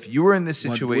 but if you were in this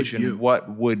situation, what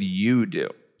would you do?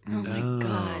 Oh my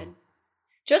God.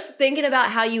 Just thinking about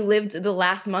how you lived the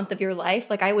last month of your life,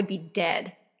 like I would be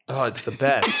dead. Oh, it's the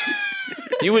best.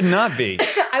 You would not be.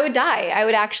 I would die. I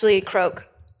would actually croak.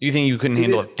 You think you couldn't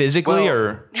handle it physically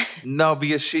or? No,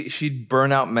 because she'd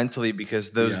burn out mentally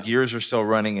because those gears are still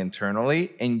running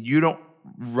internally and you don't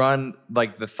run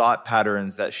like the thought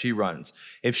patterns that she runs.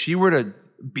 If she were to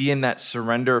be in that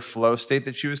surrender flow state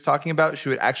that she was talking about, she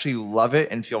would actually love it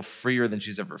and feel freer than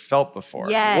she's ever felt before.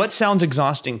 Yes. What sounds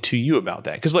exhausting to you about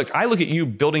that? Because look, I look at you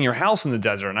building your house in the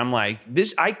desert and I'm like,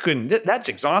 that's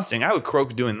exhausting. I would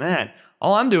croak doing that.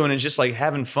 All I'm doing is just like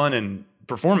having fun and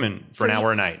performing for an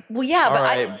hour a night. Well, yeah, All but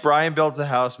right, Brian builds a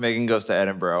house, Megan goes to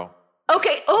Edinburgh.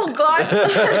 Okay. Oh God,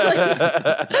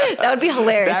 that would be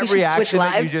hilarious. That we should reaction switch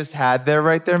lives. that you just had there,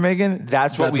 right there, Megan.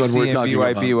 That's what we see in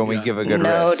BYB when we give a good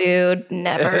No, rest. dude,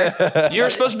 never. You're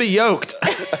supposed to be yoked.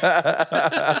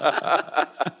 That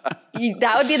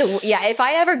would be if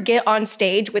I ever get on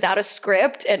stage without a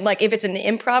script and like if it's an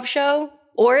improv show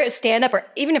or a stand up or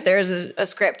even if there is a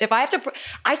script, if I have to,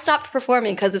 I stopped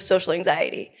performing because of social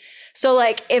anxiety. So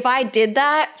like if I did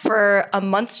that for a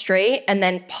month straight and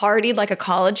then partied like a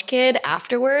college kid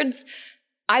afterwards,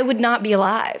 I would not be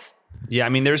alive. Yeah, I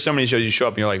mean, there's so many shows you show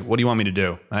up and you're like, what do you want me to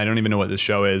do? I don't even know what this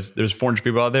show is. There's 400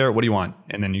 people out there. What do you want?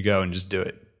 And then you go and just do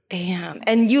it. Damn.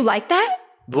 And you like that?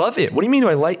 Love it. What do you mean do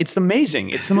I like? It's amazing.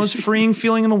 It's the most freeing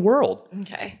feeling in the world.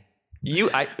 Okay. You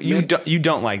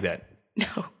don't like that. No.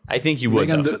 I think you would.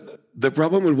 Megan, the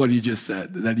problem with what you just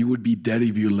said, that you would be dead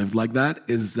if you lived like that,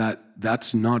 is that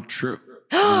that's not true.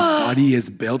 Your body is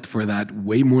built for that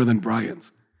way more than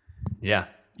Brian's. Yeah.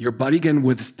 Your body can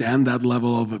withstand that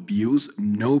level of abuse,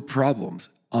 no problems,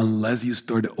 unless you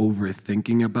start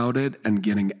overthinking about it and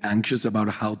getting anxious about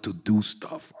how to do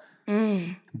stuff.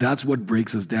 That's what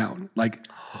breaks us down. Like,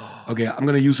 okay, I'm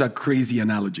going to use a crazy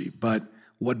analogy, but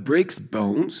what breaks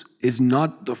bones is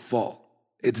not the fall.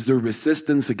 It's the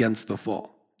resistance against the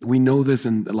fall. We know this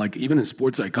in like even in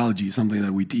sports psychology, something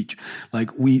that we teach. Like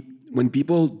when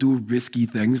people do risky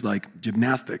things like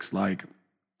gymnastics, like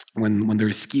when they're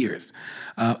skiers,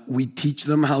 we teach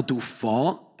them how to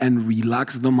fall and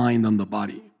relax the mind and the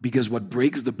body. Because what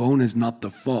breaks the bone is not the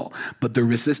fall, but the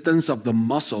resistance of the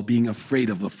muscle being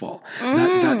afraid of the fall.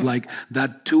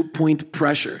 That 2-point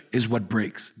pressure is what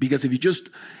breaks. Because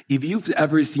if you've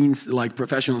ever seen like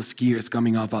professional skiers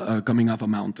coming off a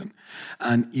mountain,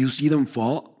 and you see them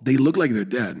fall, they look like they're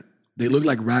dead. They look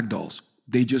like rag dolls.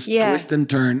 They just twist and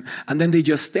turn, and then they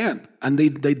just stand, and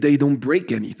they don't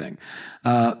break anything.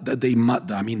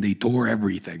 They tore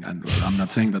everything, and I'm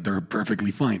not saying that they're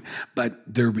perfectly fine,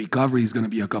 but their recovery is going to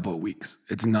be a couple of weeks.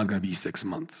 It's not going to be 6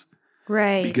 months,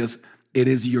 right? Because it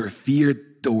is your fear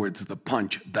towards the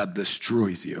punch that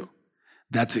destroys you.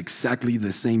 That's exactly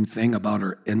the same thing about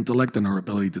our intellect and our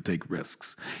ability to take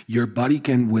risks. Your body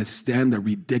can withstand a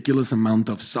ridiculous amount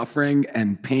of suffering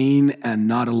and pain and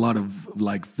not a lot of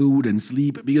like food and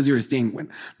sleep because you're a sanguine.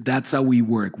 That's how we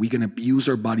work. We can abuse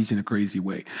our bodies in a crazy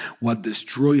way. What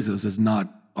destroys us is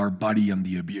not our body and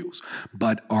the abuse,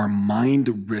 but our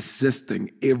mind resisting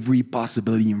every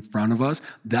possibility in front of us.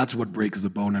 That's what breaks the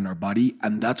bone in our body.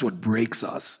 And that's what breaks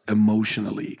us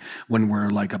emotionally when we're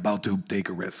like about to take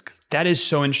a risk. That is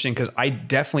so interesting because I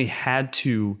definitely had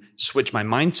to switch my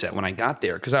mindset when I got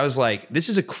there because I was like, this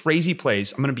is a crazy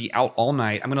place. I'm going to be out all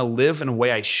night. I'm going to live in a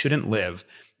way I shouldn't live.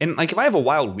 And like, if I have a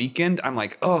wild weekend, I'm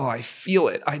like, oh, I feel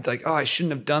it. I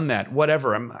shouldn't have done that.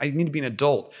 Whatever. I need to be an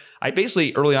adult. I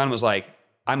basically early on was like,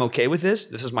 I'm okay with this.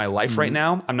 This is my life right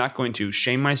now. I'm not going to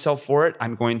shame myself for it.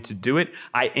 I'm going to do it.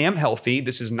 I am healthy.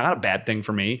 This is not a bad thing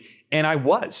for me. And I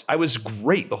was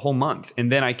great the whole month.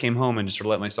 And then I came home and just sort of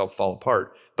let myself fall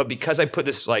apart. But because I put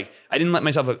this, like, I didn't let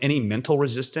myself have any mental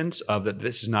resistance of that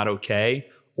this is not okay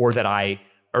or that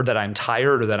I'm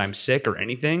tired or that I'm sick or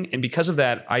anything. And because of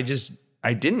that, I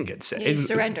didn't get sick. You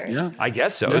surrendered. Yeah. I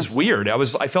guess so. Yeah. It was weird.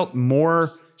 I felt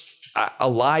more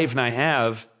alive than I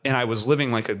have. And I was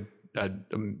living like a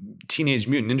Teenage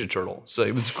Mutant Ninja Turtle. So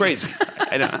it was crazy.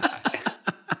 I don't know.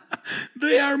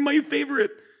 They are my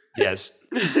favorite. Yes.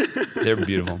 They're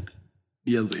beautiful.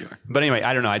 Yes, they are. But anyway,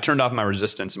 I don't know. I turned off my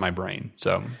resistance in my brain.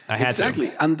 So I had to.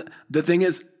 Exactly. And the thing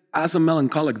is, as a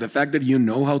melancholic, the fact that you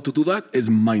know how to do that is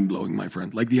mind-blowing, my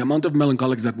friend. Like the amount of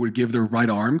melancholics that would give their right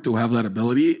arm to have that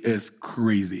ability is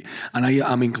crazy. And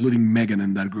I'm including Megan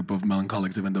in that group of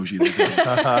melancholics, even though she's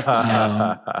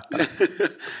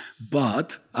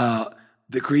But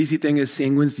the crazy thing is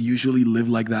sanguines usually live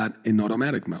like that in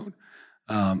automatic mode.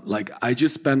 Like I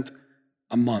just spent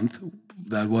a month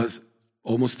that was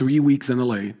almost 3 weeks in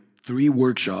LA, 3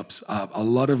 workshops, a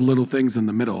lot of little things in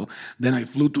the middle. Then I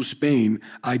flew to Spain.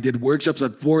 I did workshops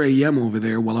at 4 a.m. over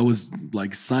there while I was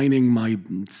like signing my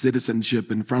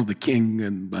citizenship in front of the king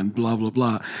and blah, blah,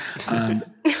 blah. And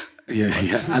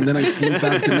yeah. And then I flew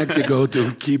back to Mexico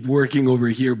to keep working over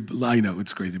here. I know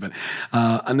it's crazy, but,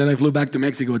 and then I flew back to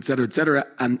Mexico, et cetera, et cetera.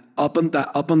 And up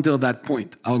until that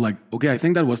point, I was like, okay, I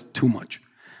think that was too much.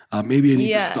 Maybe I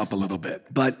need to stop a little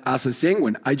bit. But as a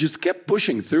sanguine, I just kept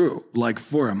pushing through like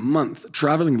for a month,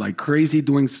 traveling like crazy,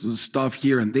 doing stuff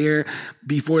here and there.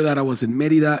 Before that, I was in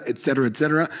Merida, et cetera, et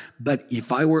cetera. But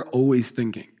if I were always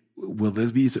thinking, will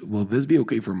this be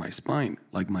okay for my spine?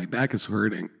 Like my back is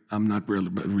hurting. I'm not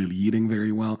really eating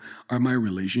very well. Are my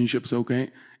relationships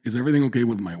okay? Is everything okay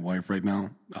with my wife right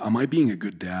now? Am I being a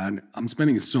good dad? I'm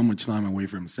spending so much time away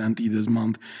from Santi this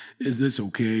month. Is this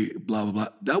okay? Blah, blah, blah.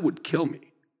 That would kill me.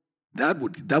 That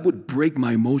would break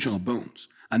my emotional bones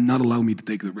and not allow me to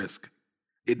take the risk.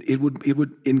 It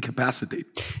would incapacitate.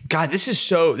 God,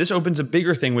 this opens a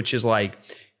bigger thing, which is like,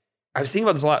 I was thinking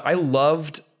about this a lot. I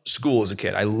loved school as a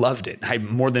kid. I loved it.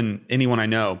 More than anyone I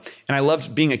know. And I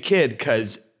loved being a kid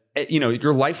because,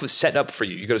 your life was set up for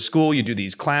you. You go to school, you do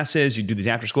these classes, you do these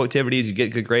after school activities, you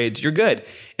get good grades, you're good.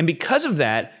 And because of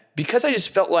that, because I just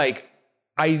felt like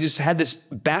I just had this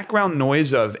background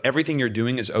noise of everything you're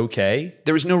doing is okay.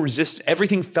 There was no resist.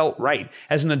 Everything felt right.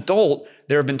 As an adult,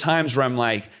 there have been times where I'm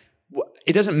like,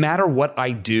 it doesn't matter what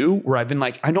I do, where I've been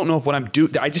like, I don't know if what I'm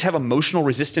doing, I just have emotional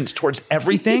resistance towards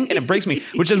everything and it breaks me,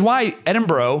 which is why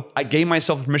Edinburgh, I gave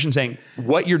myself permission saying,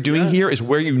 what you're doing here is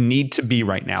where you need to be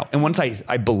right now. And once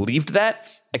I believed that,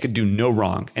 I could do no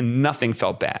wrong and nothing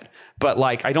felt bad. But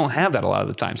like, I don't have that a lot of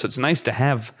the time. So it's nice to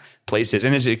have places.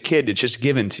 And as a kid, it's just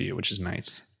given to you, which is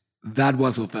nice. That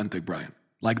was authentic, Brian.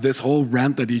 Like this whole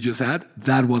rant that you just had,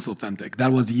 that was authentic.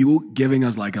 That was you giving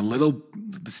us like a little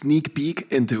sneak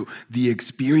peek into the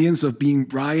experience of being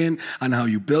Brian and how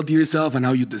you build yourself and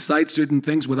how you decide certain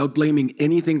things without blaming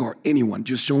anything or anyone,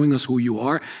 just showing us who you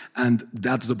are. And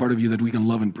that's the part of you that we can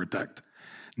love and protect.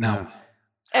 Now,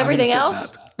 everything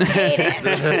else, hate it.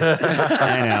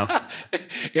 I know.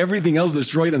 Everything else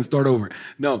destroyed and start over.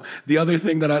 No, the other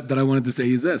thing that I wanted to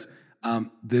say is this.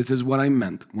 This is what I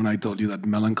meant when I told you that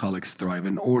melancholics thrive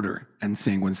in order and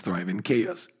sanguines thrive in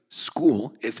chaos.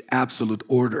 School is absolute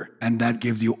order, and that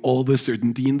gives you all the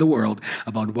certainty in the world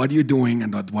about what you're doing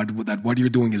and that what you're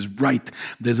doing is right.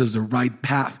 This is the right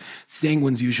path.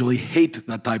 Sanguines usually hate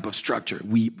that type of structure.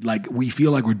 We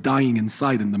feel like we're dying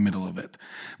inside in the middle of it.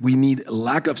 We need a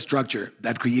lack of structure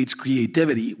that creates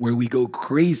creativity where we go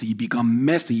crazy, become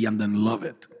messy, and then love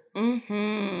it.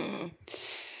 Mm-hmm.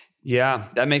 Yeah,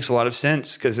 that makes a lot of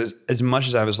sense because as much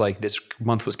as I was like, this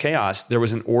month was chaos, there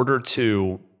was an order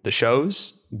to the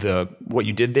shows, what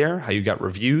you did there, how you got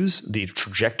reviews, the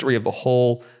trajectory of the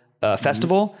whole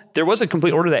festival, there was a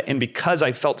complete order to that. And because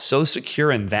I felt so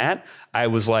secure in that, I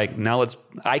was like, now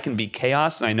I can be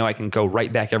chaos, and I know I can go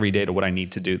right back every day to what I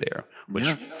need to do there, which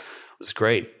was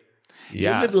great.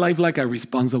 Yeah. You live life like a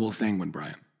responsible sanguine,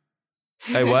 Brian.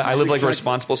 Hey, what? I live like a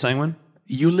responsible sanguine?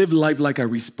 You live life like a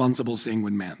responsible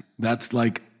sanguine man. That's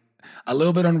like a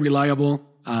little bit unreliable.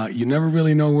 You never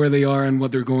really know where they are and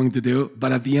what they're going to do.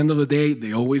 But at the end of the day,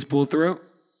 they always pull through.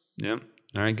 Yeah.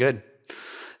 All right, good.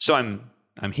 So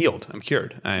I'm healed. I'm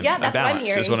cured. I'm that's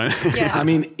balanced. what I'm hearing. Yeah. I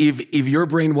mean, if your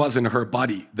brain was in her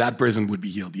body, that person would be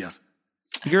healed, yes.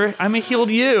 I'm a healed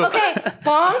you. Okay,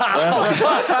 bonk.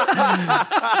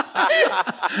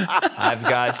 I've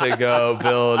got to go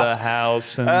build a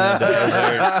house in the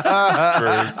desert.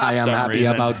 I am happy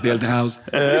reason. about build house.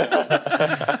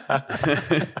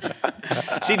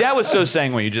 See, that was so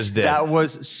saying what you just did. That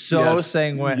was so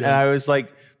sanguine. And I was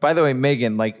like, by the way,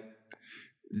 Megan, like,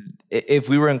 if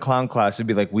we were in clown class, it'd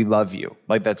be like, we love you.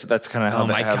 Like, that's kind of how oh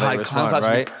my how they God, respond, clown class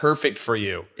right? would be perfect for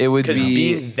you. It would Because be-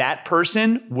 being that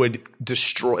person would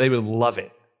destroy, they would love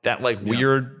it. That like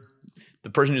weird, the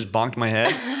person who's bonked my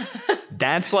head,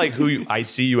 that's like who I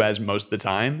see you as most of the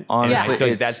time. Honestly, And I feel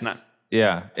like it's- that's not.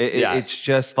 Yeah, it's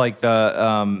just like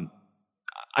the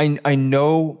I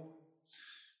know.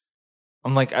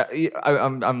 I'm like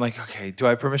I'm like, okay, do I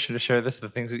have permission to share this? The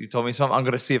things that you told me, so I'm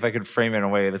going to see if I can frame it in a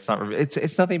way that's not.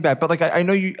 It's nothing bad, but like I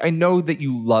know that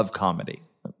you love comedy.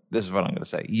 This is what I'm going to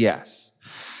say. Yes,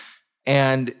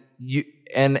 and you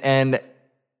and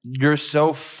you're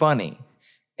so funny,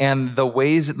 and the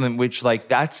ways in which like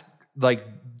that's like.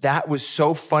 That was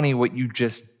so funny what you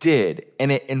just did,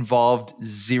 and it involved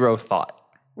zero thought.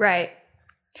 Right.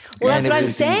 Well, that's what I'm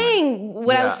saying.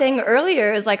 What I was saying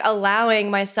earlier is like allowing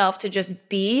myself to just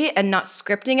be and not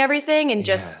scripting everything and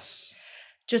just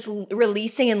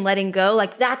releasing and letting go.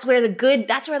 Like that's where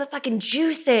the fucking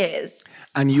juice is.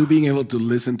 And you being able to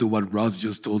listen to what Ross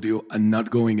just told you and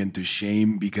not going into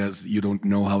shame because you don't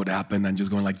know how it happened and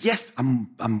just going like, yes,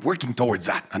 I'm working towards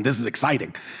that. And this is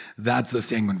exciting. That's a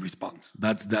sanguine response.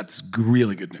 That's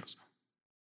really good news.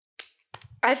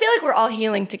 I feel like we're all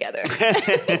healing together.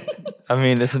 I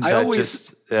mean, isn't that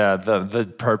just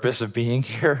the purpose of being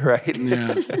here, right?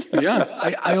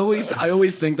 Yeah. I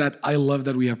always think that I love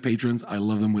that we have patrons. I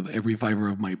love them with every fiber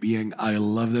of my being. I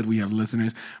love that we have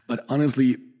listeners. But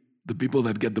honestly, the people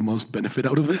that get the most benefit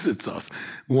out of this, it's us.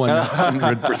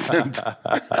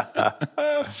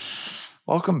 100%.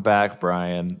 Welcome back,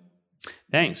 Brian.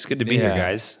 Thanks. Good to be here,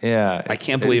 guys. Yeah. I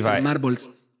can't believe Marbles.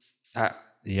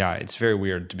 yeah, it's very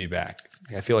weird to be back.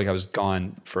 I feel like I was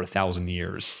gone for 1,000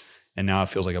 years, and now it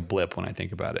feels like a blip when I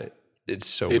think about it. It's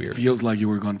so weird. It feels like you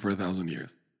were gone for 1,000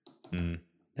 years.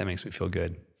 That makes me feel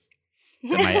good.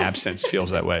 That my absence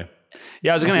feels that way.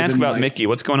 Yeah, I was going to ask about Mickey.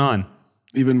 What's going on?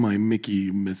 Even my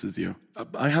Mickey misses you.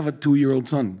 I have a 2-year-old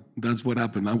son. That's what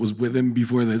happened. I was with him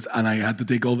before this, and I had to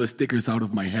take all the stickers out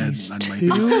of my head and my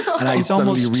face. And I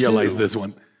suddenly realized this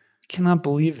one. I cannot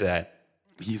believe that.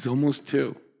 He's almost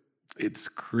 2. It's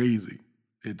crazy.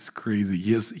 It's crazy.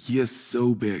 He is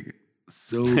so big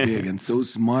and so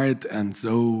smart, and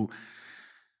so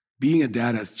being a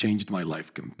dad has changed my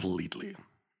life completely.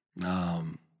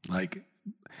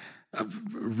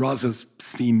 Ross has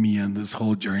seen me in this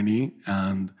whole journey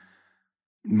and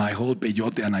my whole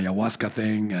peyote and ayahuasca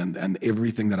thing and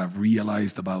everything that I've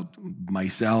realized about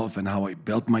myself and how I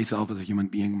built myself as a human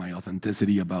being, my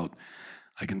authenticity about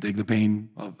I can take the pain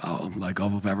off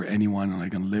of anyone, and I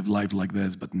can live life like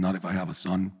this, but not if I have a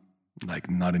son.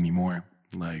 Like, not anymore.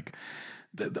 Like,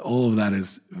 all of that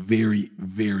is very,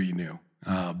 very new.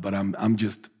 But I'm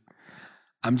just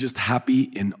happy,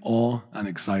 in awe, and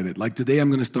excited. Like today, I'm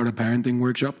going to start a parenting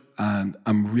workshop, and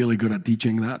I'm really good at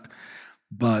teaching that.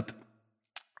 But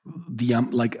the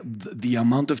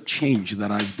amount of change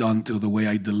that I've done to the way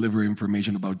I deliver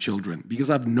information about children, because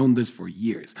I've known this for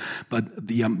years, but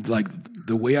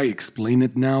the way I explain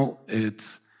it now,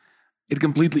 it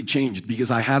completely changed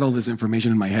because I had all this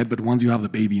information in my head, but once you have the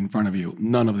baby in front of you,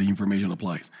 none of the information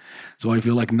applies. So I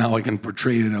feel like now I can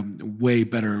portray it in a way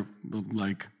better,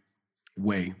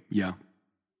 way. Yeah.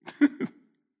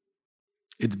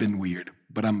 It's been weird,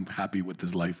 but I'm happy with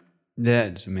this life. Yeah,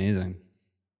 it's amazing.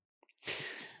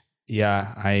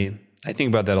 Yeah, I think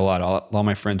about that a lot. All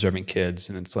my friends are having kids,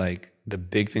 and it's like the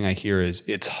big thing I hear is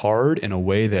it's hard in a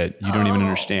way that you don't even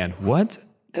understand. What?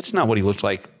 That's not what he looked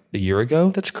like a year ago.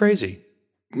 That's crazy.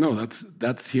 No,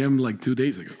 that's him like 2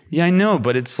 days ago. Yeah, I know,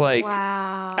 but it's like,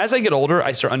 wow. As I get older,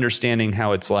 I start understanding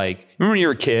how it's like, remember when you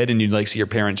were a kid and you'd like see your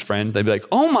parents' friends, they'd be like,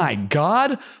 oh my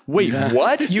God, wait,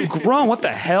 what? You've grown, what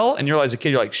the hell? And you realize as a kid,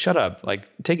 you're like, shut up, like,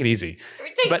 take it easy.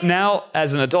 But now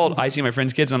as an adult, I see my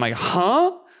friends' kids and I'm like,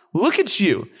 huh? Look at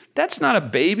you. That's not a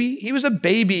baby. He was a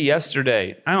baby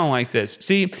yesterday. I don't like this.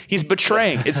 See, he's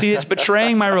betraying. It's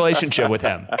betraying my relationship with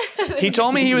him. He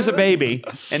told me he was a baby,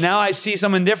 and now I see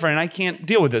someone different, and I can't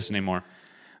deal with this anymore.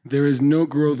 There is no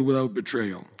growth without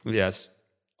betrayal. Yes.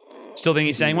 Still think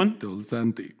he's sanguine? Del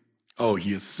Santi. Oh,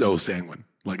 he is so sanguine.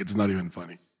 Like, it's not even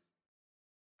funny.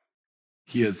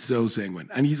 He is so sanguine.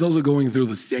 And he's also going through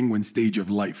the sanguine stage of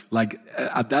life. Like,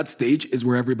 at that stage is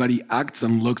where everybody acts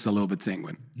and looks a little bit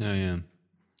sanguine. Oh, yeah.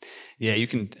 Yeah, you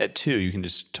can, at 2, you can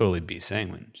just totally be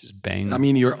sanguine. Just bang. I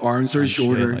mean, your arms are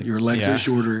shorter, like- your legs yeah. are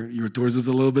shorter, your torso is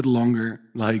a little bit longer,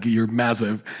 like you're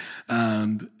massive.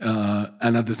 And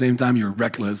at the same time, you're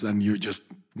reckless and you just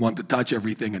want to touch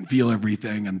everything and feel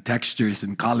everything and textures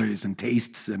and colors and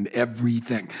tastes and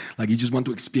everything. Like you just want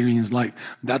to experience life.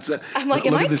 That's I'm like,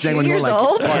 look am I at the 2 sanguine, you're years like,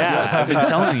 old? Yeah, I've been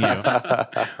telling you.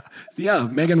 So yeah,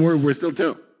 Megan, we're still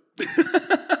 2.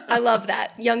 I love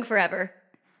that. Young forever.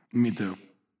 Me too.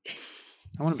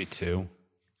 I want to be 2.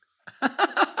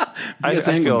 I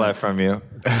feel that from you.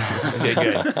 Okay,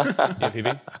 good. Yeah,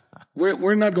 PB?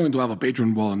 We're not going to have a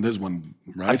patron wall on this one,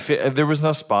 right? There was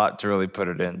no spot to really put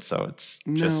it in, so it's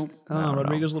just. I don't know.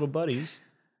 Rodrigo's little buddies.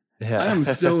 Yeah. I am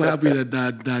so happy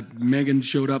that Megan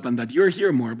showed up and that you're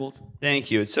here, Marbles. Thank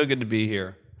you. It's so good to be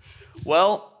here.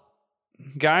 Well,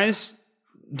 guys,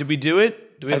 did we do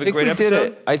it? Do we have a great episode?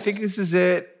 Did it. I think this is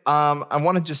it. I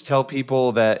want to just tell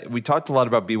people that we talked a lot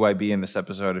about BYB in this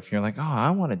episode. If you're like, oh,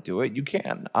 I want to do it, you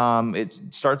can. It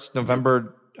starts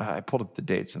November. I pulled up the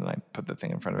dates and then I put the thing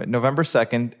in front of it. November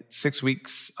 2nd, 6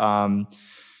 weeks.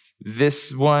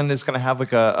 This one is going to have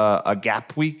like a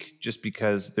gap week just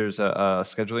because there's a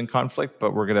scheduling conflict,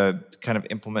 but we're going to kind of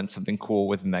implement something cool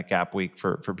within that gap week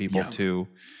for people to.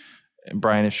 And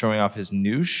Brian is showing off his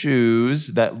new shoes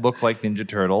that look like Ninja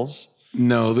Turtles.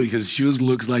 No, his shoes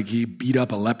looks like he beat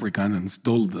up a leprechaun and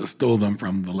stole them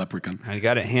from the leprechaun. I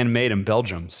got it handmade in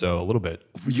Belgium, so a little bit.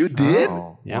 You did?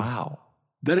 Oh, Yeah. wow.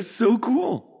 That is so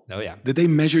cool. Oh, yeah. Did they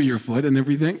measure your foot and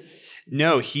everything?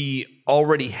 No, he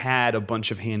already had a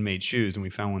bunch of handmade shoes, and we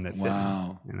found one that fit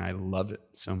Wow. me, and I love it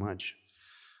so much.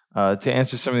 To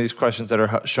answer some of these questions that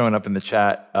are showing up in the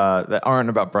chat that aren't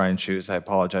about Brian's shoes, I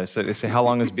apologize. So they say, how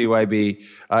long is BYB?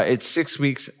 It's 6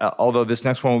 weeks, although this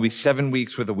next one will be 7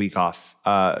 weeks with a week off.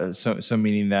 So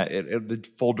meaning that the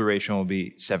full duration will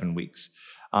be 7 weeks.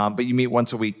 But you meet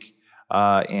once a week,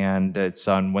 and it's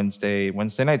on Wednesday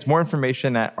nights. More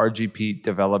information at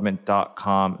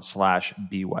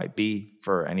rgpdevelopment.com/BYB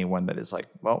for anyone that is like,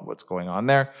 well, what's going on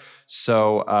there?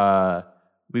 So,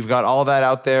 we've got all that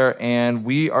out there, and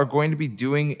we are going to be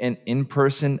doing an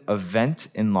in-person event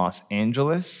in Los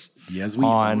Angeles Yes, we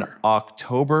on are.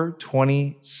 October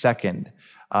 22nd.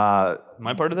 Am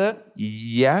I part of that?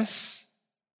 Yes.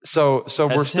 So we're still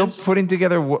Hesitance? putting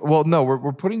together.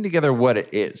 We're putting together what it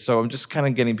is. So I'm just kind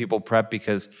of getting people prepped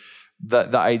because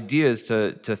the idea is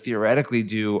to theoretically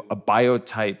do a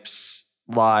Biotypes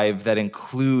live that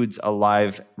includes a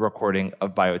live recording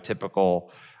of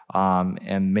Biotypical.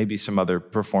 And maybe some other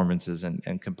performances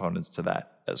and components to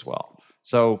that as well.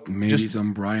 So Maybe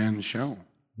some Brian show.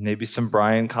 maybe some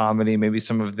Brian comedy, maybe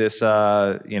some of this,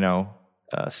 stuff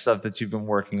that you've been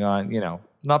working on.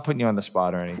 Not putting you on the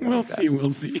spot or anything. We'll like that. see.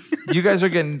 We'll see. You guys are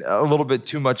getting a little bit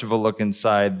too much of a look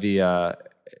inside the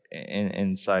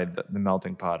inside the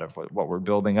melting pot of what we're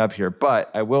building up here.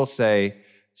 But I will say,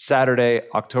 Saturday,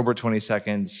 October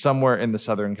 22nd, somewhere in the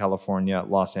Southern California,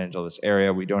 Los Angeles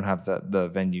area. We don't have the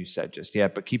venue set just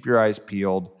yet, but keep your eyes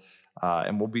peeled,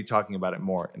 and we'll be talking about it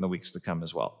more in the weeks to come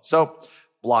as well. So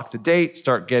block the date,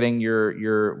 start getting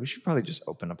your we should probably just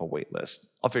open up a wait list.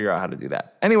 I'll figure out how to do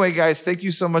that. Anyway, guys, thank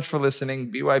you so much for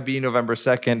listening. BYB November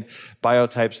 2nd,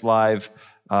 Biotypes Live,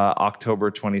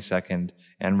 October 22nd.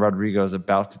 And Rodrigo's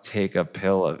about to take a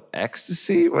pill of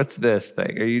ecstasy. What's this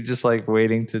thing? Are you just like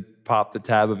waiting to pop the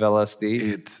tab of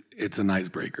LSD? It's an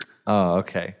icebreaker. Oh,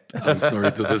 okay. I'm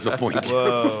sorry to disappoint you.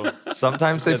 Whoa.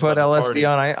 Sometimes they put LSD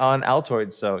on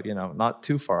Altoids, so not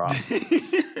too far off.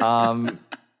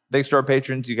 Thanks to our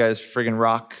patrons, you guys friggin'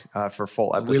 rock. For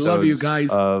full episodes, We love you guys.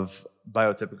 Of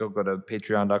Biotypical, go to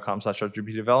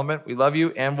patreon.com/rgpdevelopment. We love you,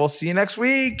 and we'll see you next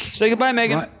week. Say goodbye,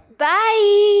 Megan. Right.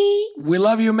 Bye. We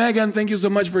love you, Megan. Thank you so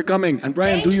much for coming. And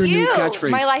Brian, do your new catchphrase.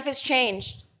 My life has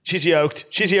changed. She's yoked.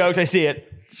 She's yoked. I see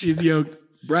it. She's yoked.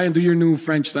 Brian, do your new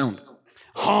French sound.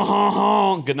 Honk, honk,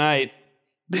 honk. Good night.